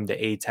coming from the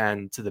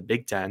A10 to the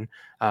Big Ten,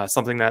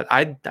 something that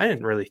I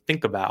didn't really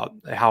think about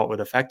how it would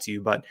affect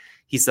you, but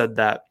he said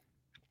that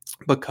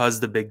because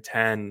the Big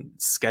Ten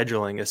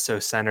scheduling is so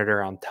centered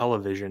around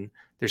television,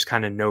 there's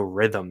kind of no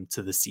rhythm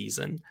to the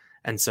season.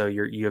 And so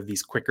you have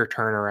these quicker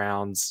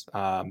turnarounds,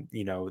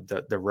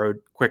 the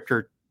road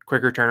quicker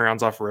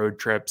turnarounds off road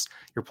trips.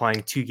 You're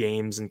playing 2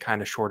 games in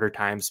kind of shorter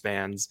time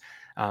spans.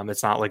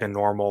 It's not like a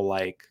normal,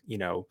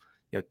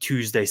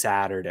 Tuesday,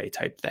 Saturday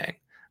type thing,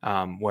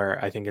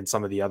 where I think in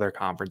some of the other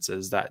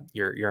conferences that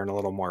you're in a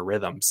little more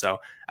rhythm. So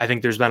I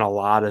think there's been a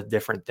lot of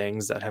different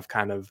things that have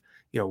kind of,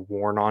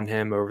 worn on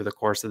him over the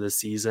course of the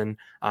season.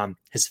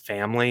 His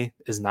family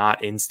is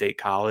not in State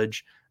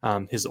College.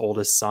 His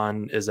oldest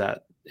son is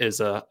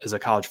a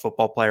college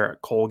football player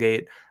at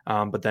Colgate,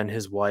 but then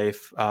his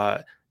wife,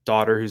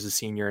 daughter, who's a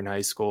senior in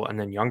high school, and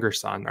then younger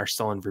son are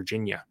still in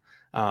Virginia.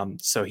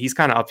 So he's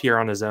kind of up here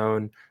on his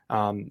own.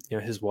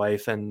 His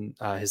wife and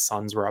his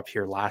sons were up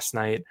here last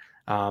night,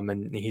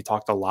 and he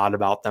talked a lot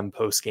about them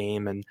post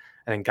game,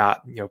 and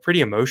got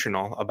pretty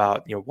emotional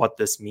about what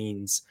this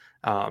means.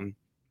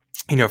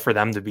 For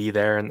them to be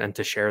there and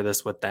to share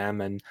this with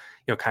them, and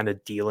kind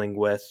of dealing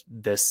with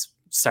this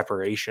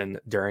separation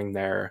during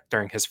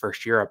his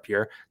first year up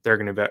here. They're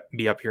going to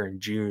be up here in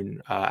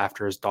June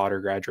after his daughter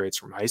graduates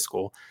from high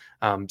school.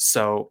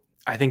 So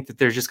I think that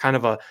there's just kind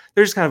of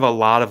a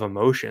lot of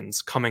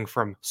emotions coming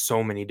from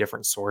so many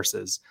different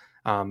sources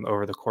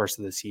over the course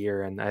of this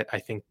year. And I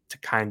think to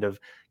kind of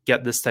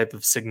get this type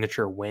of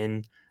signature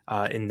win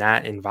in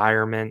that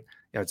environment,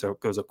 it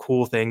was a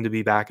cool thing to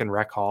be back in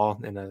Rec Hall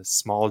in a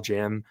small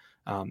gym.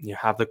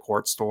 Have the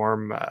court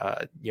storm,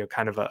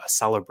 kind of a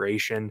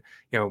celebration.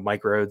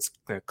 Mike Rhodes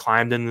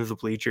climbed into the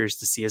bleachers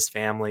to see his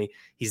family.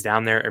 He's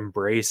down there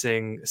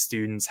embracing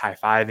students,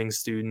 high-fiving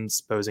students,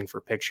 posing for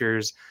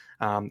pictures.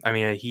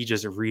 He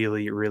just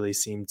really, really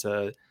seemed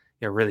to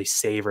really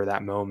savor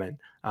that moment.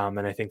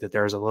 And I think that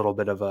there's a little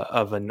bit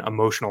of an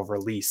emotional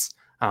release,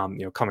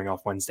 coming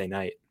off Wednesday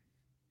night.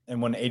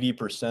 And when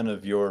 80%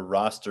 of your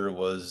roster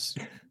was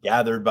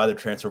gathered by the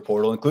transfer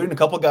portal, including a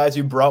couple of guys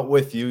you brought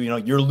with you,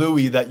 your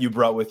Louis that you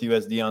brought with you,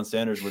 as Deion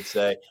Sanders would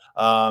say,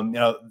 I'm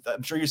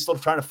sure you're still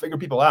trying to figure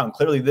people out. And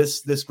clearly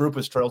this group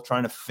is still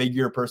trying to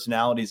figure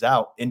personalities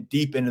out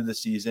deep into the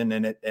season,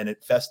 and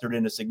it festered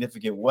in a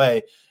significant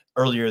way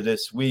earlier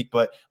this week.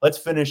 But let's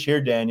finish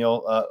here,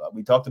 Daniel.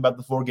 We talked about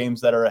the 4 games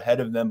that are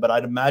ahead of them, but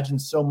I'd imagine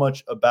so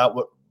much about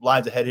what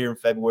lies ahead here in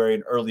February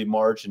and early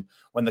March, and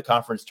when the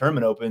conference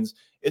tournament opens,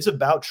 it's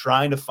about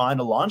trying to find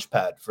a launch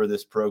pad for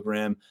this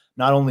program,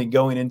 not only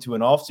going into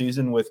an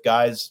offseason with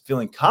guys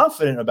feeling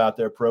confident about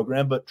their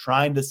program, but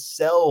trying to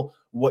sell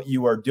what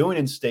you are doing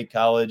in State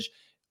College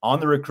on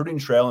the recruiting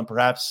trail, and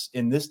perhaps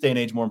in this day and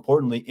age, more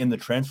importantly, in the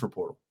transfer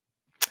portal.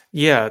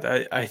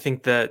 Yeah, I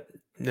think that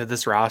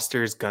this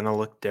roster is going to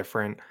look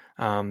different.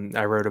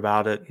 I wrote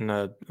about it in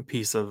a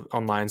piece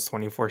on Lions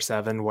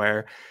 24/7,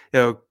 where,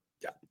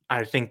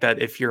 I think that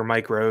if you're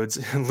Mike Rhodes,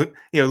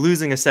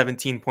 losing a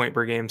 17-point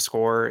per game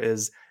score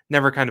is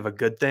never kind of a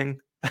good thing.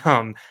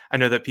 I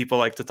know that people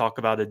like to talk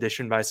about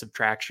addition by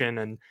subtraction,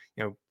 and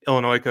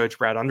Illinois coach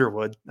Brad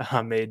Underwood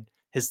made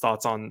his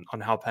thoughts on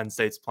how Penn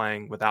State's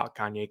playing without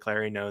Kanye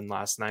Clary known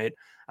last night.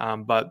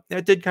 But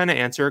it did kind of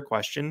answer a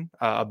question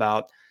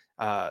about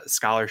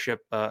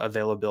scholarship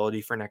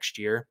availability for next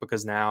year,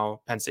 because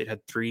now Penn State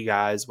had 3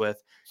 guys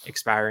with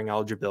expiring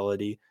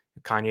eligibility.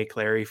 Kanye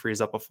Clary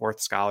frees up a 4th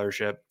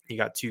scholarship. You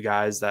got 2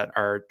 guys that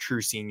are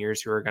true seniors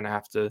who are going to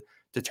have to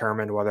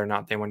determine whether or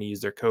not they want to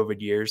use their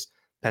COVID years.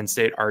 Penn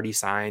State already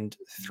signed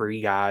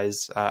 3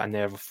 guys, and they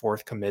have a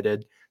 4th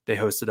committed. They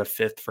hosted a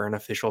 5th for an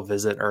official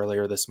visit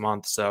earlier this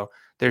month. So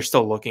they're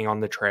still looking on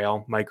the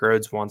trail. Mike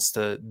Rhodes wants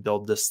to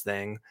build this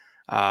thing,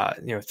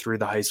 through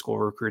the high school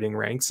recruiting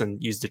ranks,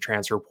 and use the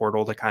transfer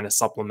portal to kind of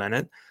supplement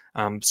it.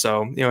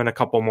 So in a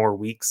couple more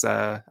weeks,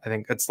 I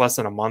think it's less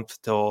than a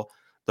month till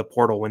the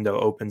portal window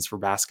opens for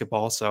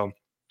basketball. So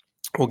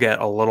we'll get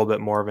a little bit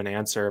more of an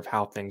answer of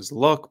how things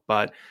look,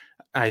 but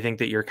I think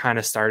that you're kind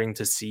of starting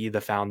to see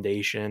the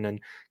foundation and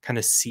kind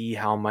of see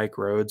how Mike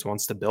Rhodes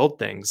wants to build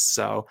things.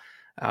 So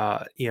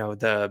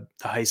the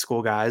high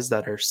school guys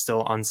that are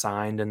still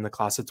unsigned in the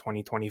class of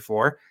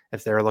 2024,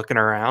 if they're looking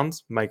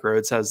around, Mike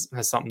Rhodes has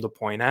something to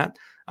point at.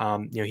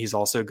 He's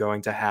also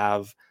going to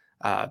have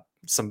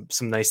some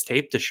nice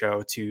tape to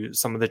show to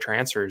some of the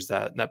transfers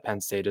that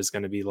Penn State is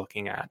going to be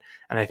looking at.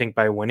 And I think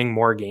by winning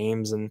more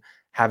games and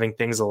having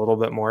things a little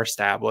bit more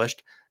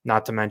established,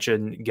 not to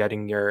mention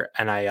getting your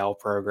NIL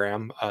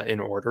program in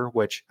order,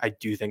 which I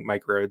do think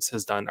Mike Rhodes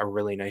has done a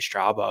really nice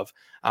job of,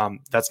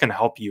 that's going to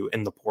help you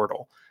in the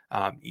portal.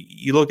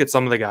 You look at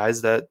some of the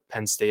guys that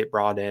Penn State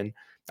brought in.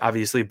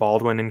 Obviously,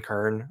 Baldwin and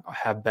Kern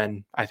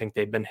I think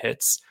they've been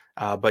hits,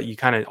 but you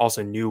kind of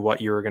also knew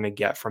what you were going to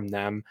get from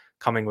them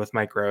coming with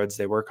Mike Rhodes.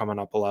 They were coming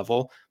up a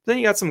level. But then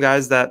you got some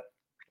guys that,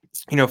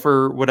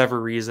 for whatever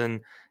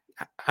reason,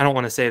 I don't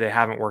want to say they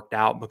haven't worked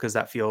out because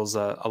that feels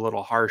a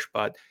little harsh,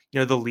 but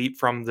the leap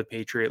from the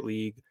Patriot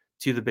League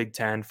to the Big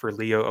Ten for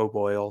Leo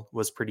O'Boyle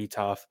was pretty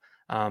tough.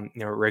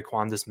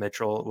 Raquandis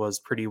Mitchell was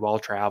pretty well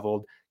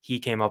traveled. He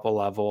came up a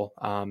level,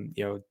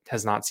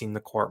 has not seen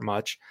the court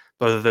much.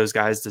 Both of those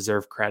guys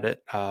deserve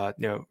credit,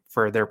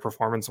 for their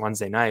performance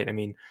Wednesday night. I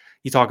mean,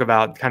 you talk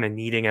about kind of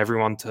needing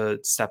everyone to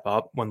step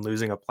up when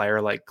losing a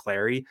player like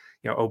Clary.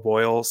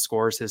 O'Boyle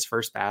scores his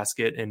first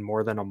basket in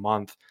more than a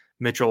month.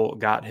 Mitchell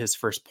got his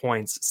first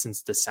points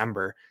since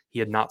December. He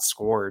had not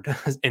scored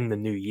in the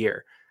new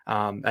year,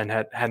 and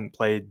hadn't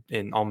played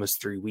in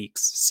almost 3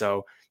 weeks.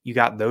 So you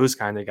got those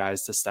kind of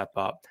guys to step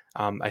up.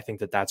 I think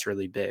that's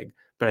really big.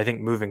 But I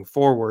think moving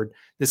forward,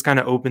 this kind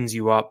of opens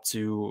you up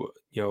to,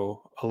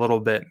 a little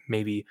bit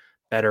maybe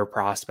better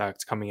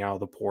prospects coming out of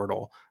the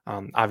portal.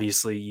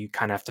 Obviously, you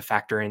kind of have to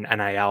factor in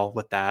NIL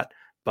with that,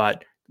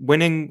 but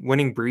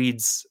winning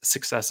breeds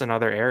success in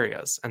other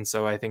areas. And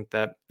so I think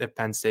that if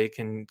Penn State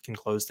can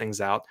close things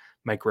out,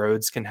 Mike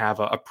Rhodes can have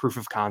a proof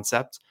of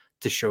concept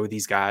to show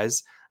these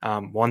guys.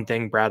 One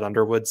thing Brad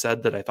Underwood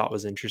said that I thought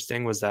was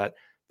interesting was that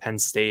Penn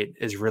State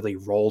is really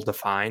role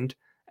defined.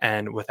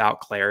 And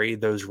without Clary,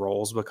 those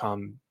roles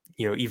become,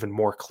 even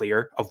more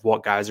clear of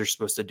what guys are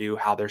supposed to do,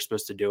 how they're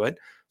supposed to do it.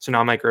 So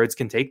now Mike Rhodes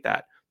can take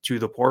that to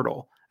the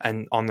portal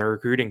and on the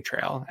recruiting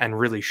trail and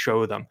really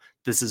show them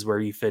this is where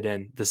you fit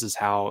in. This is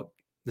how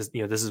this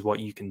is what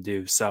you can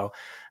do. So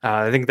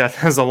I think that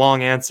has a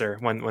long answer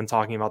when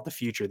talking about the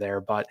future there.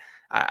 But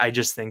I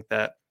just think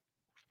that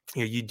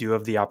you do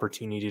have the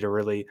opportunity to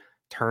really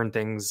turn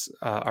things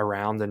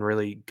around and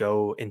really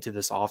go into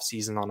this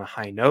offseason on a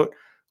high note.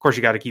 Of course,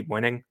 you got to keep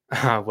winning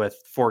with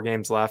 4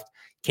 games left.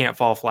 Can't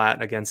fall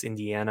flat against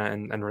Indiana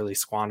and really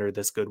squander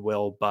this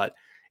goodwill. But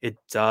it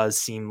does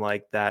seem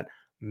like that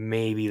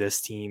maybe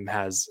this team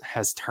has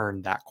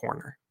turned that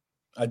corner.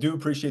 I do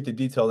appreciate the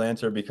detailed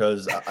answer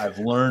because I've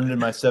learned in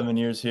my 7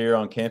 years here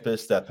on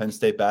campus that Penn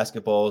State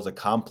basketball is a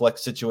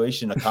complex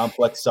situation, a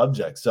complex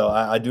subject. So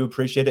I do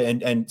appreciate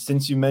it. And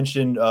since you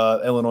mentioned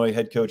Illinois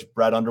head coach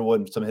Brad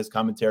Underwood and some of his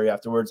commentary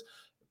afterwards,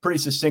 pretty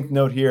succinct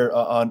note here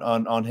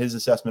on his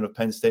assessment of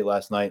Penn State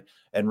last night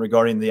and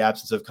regarding the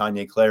absence of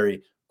Kanye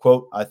Clary.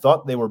 Quote, I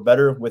thought they were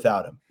better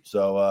without him.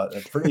 So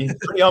pretty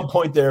on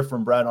point there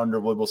from Brad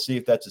Underwood. We'll see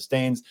if that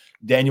sustains.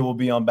 Daniel will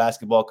be on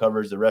basketball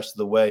coverage the rest of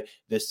the way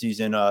this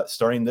season,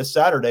 starting this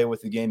Saturday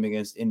with the game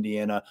against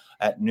Indiana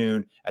at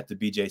noon at the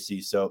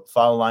BJC. So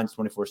follow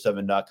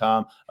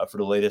Lions247.com for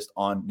the latest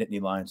on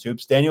Nittany Lions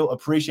hoops. Daniel,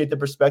 appreciate the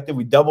perspective.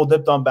 We double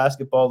dipped on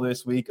basketball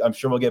this week. I'm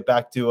sure we'll get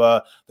back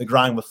to the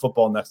grind with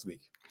football next week.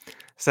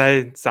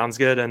 Sounds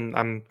good. And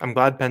I'm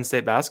glad Penn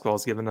State basketball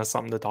has given us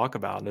something to talk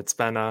about. It's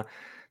been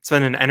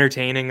an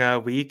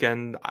entertaining week,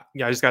 and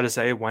I just got to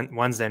say,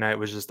 Wednesday night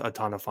was just a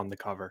ton of fun to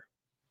cover.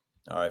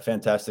 All right,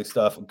 fantastic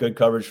stuff. Good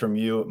coverage from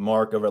you,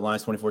 Mark, over at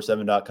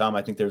Lions247.com.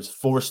 I think there's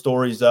 4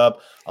 stories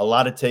up, a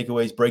lot of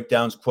takeaways,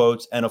 breakdowns,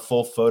 quotes, and a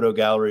full photo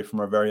gallery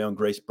from our very own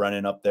Grace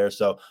Brennan up there.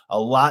 So a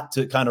lot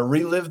to kind of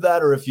relive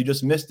that, or if you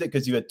just missed it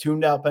because you had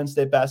tuned out Penn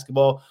State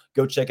basketball,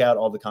 go check out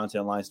all the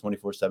content on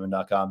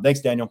Lions247.com. Thanks,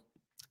 Daniel.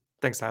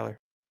 Thanks, Tyler.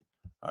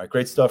 All right,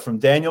 great stuff from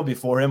Daniel.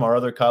 Before him, our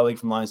other colleague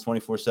from Lions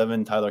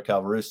 24/7, Tyler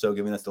Calvaruso,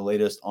 giving us the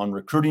latest on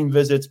recruiting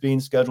visits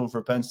being scheduled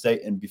for Penn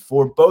State. And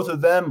before both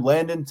of them,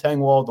 Landon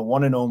Tengwall, the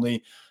one and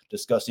only,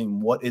 discussing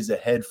what is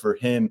ahead for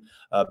him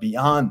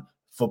beyond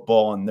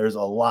football. And there's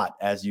a lot,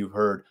 as you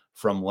heard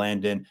from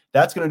Landon.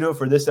 That's going to do it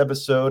for this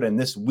episode and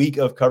this week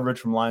of coverage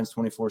from Lions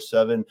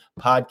 24/7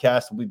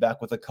 podcast. We'll be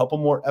back with a couple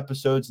more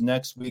episodes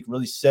next week,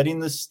 really setting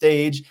the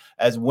stage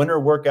as winter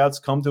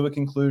workouts come to a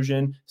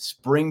conclusion,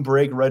 spring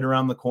break right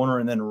around the corner.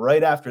 And then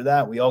right after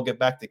that, we all get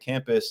back to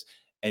campus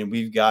and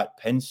we've got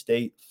Penn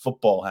State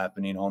football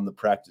happening on the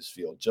practice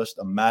field. Just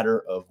a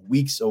matter of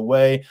weeks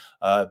away.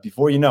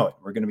 Before you know it,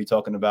 we're going to be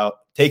talking about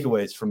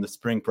takeaways from the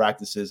spring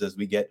practices as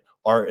we get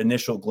our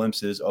initial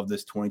glimpses of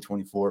this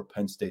 2024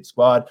 Penn State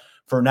squad.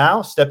 For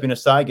now, stepping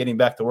aside, getting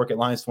back to work at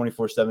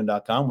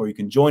Lions247.com, where you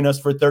can join us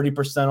for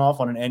 30% off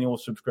on an annual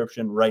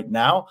subscription right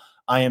now.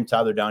 I am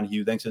Tyler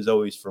Donahue. Thanks as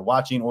always for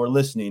watching or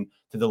listening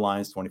to the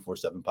Lions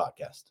 24/7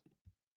 podcast.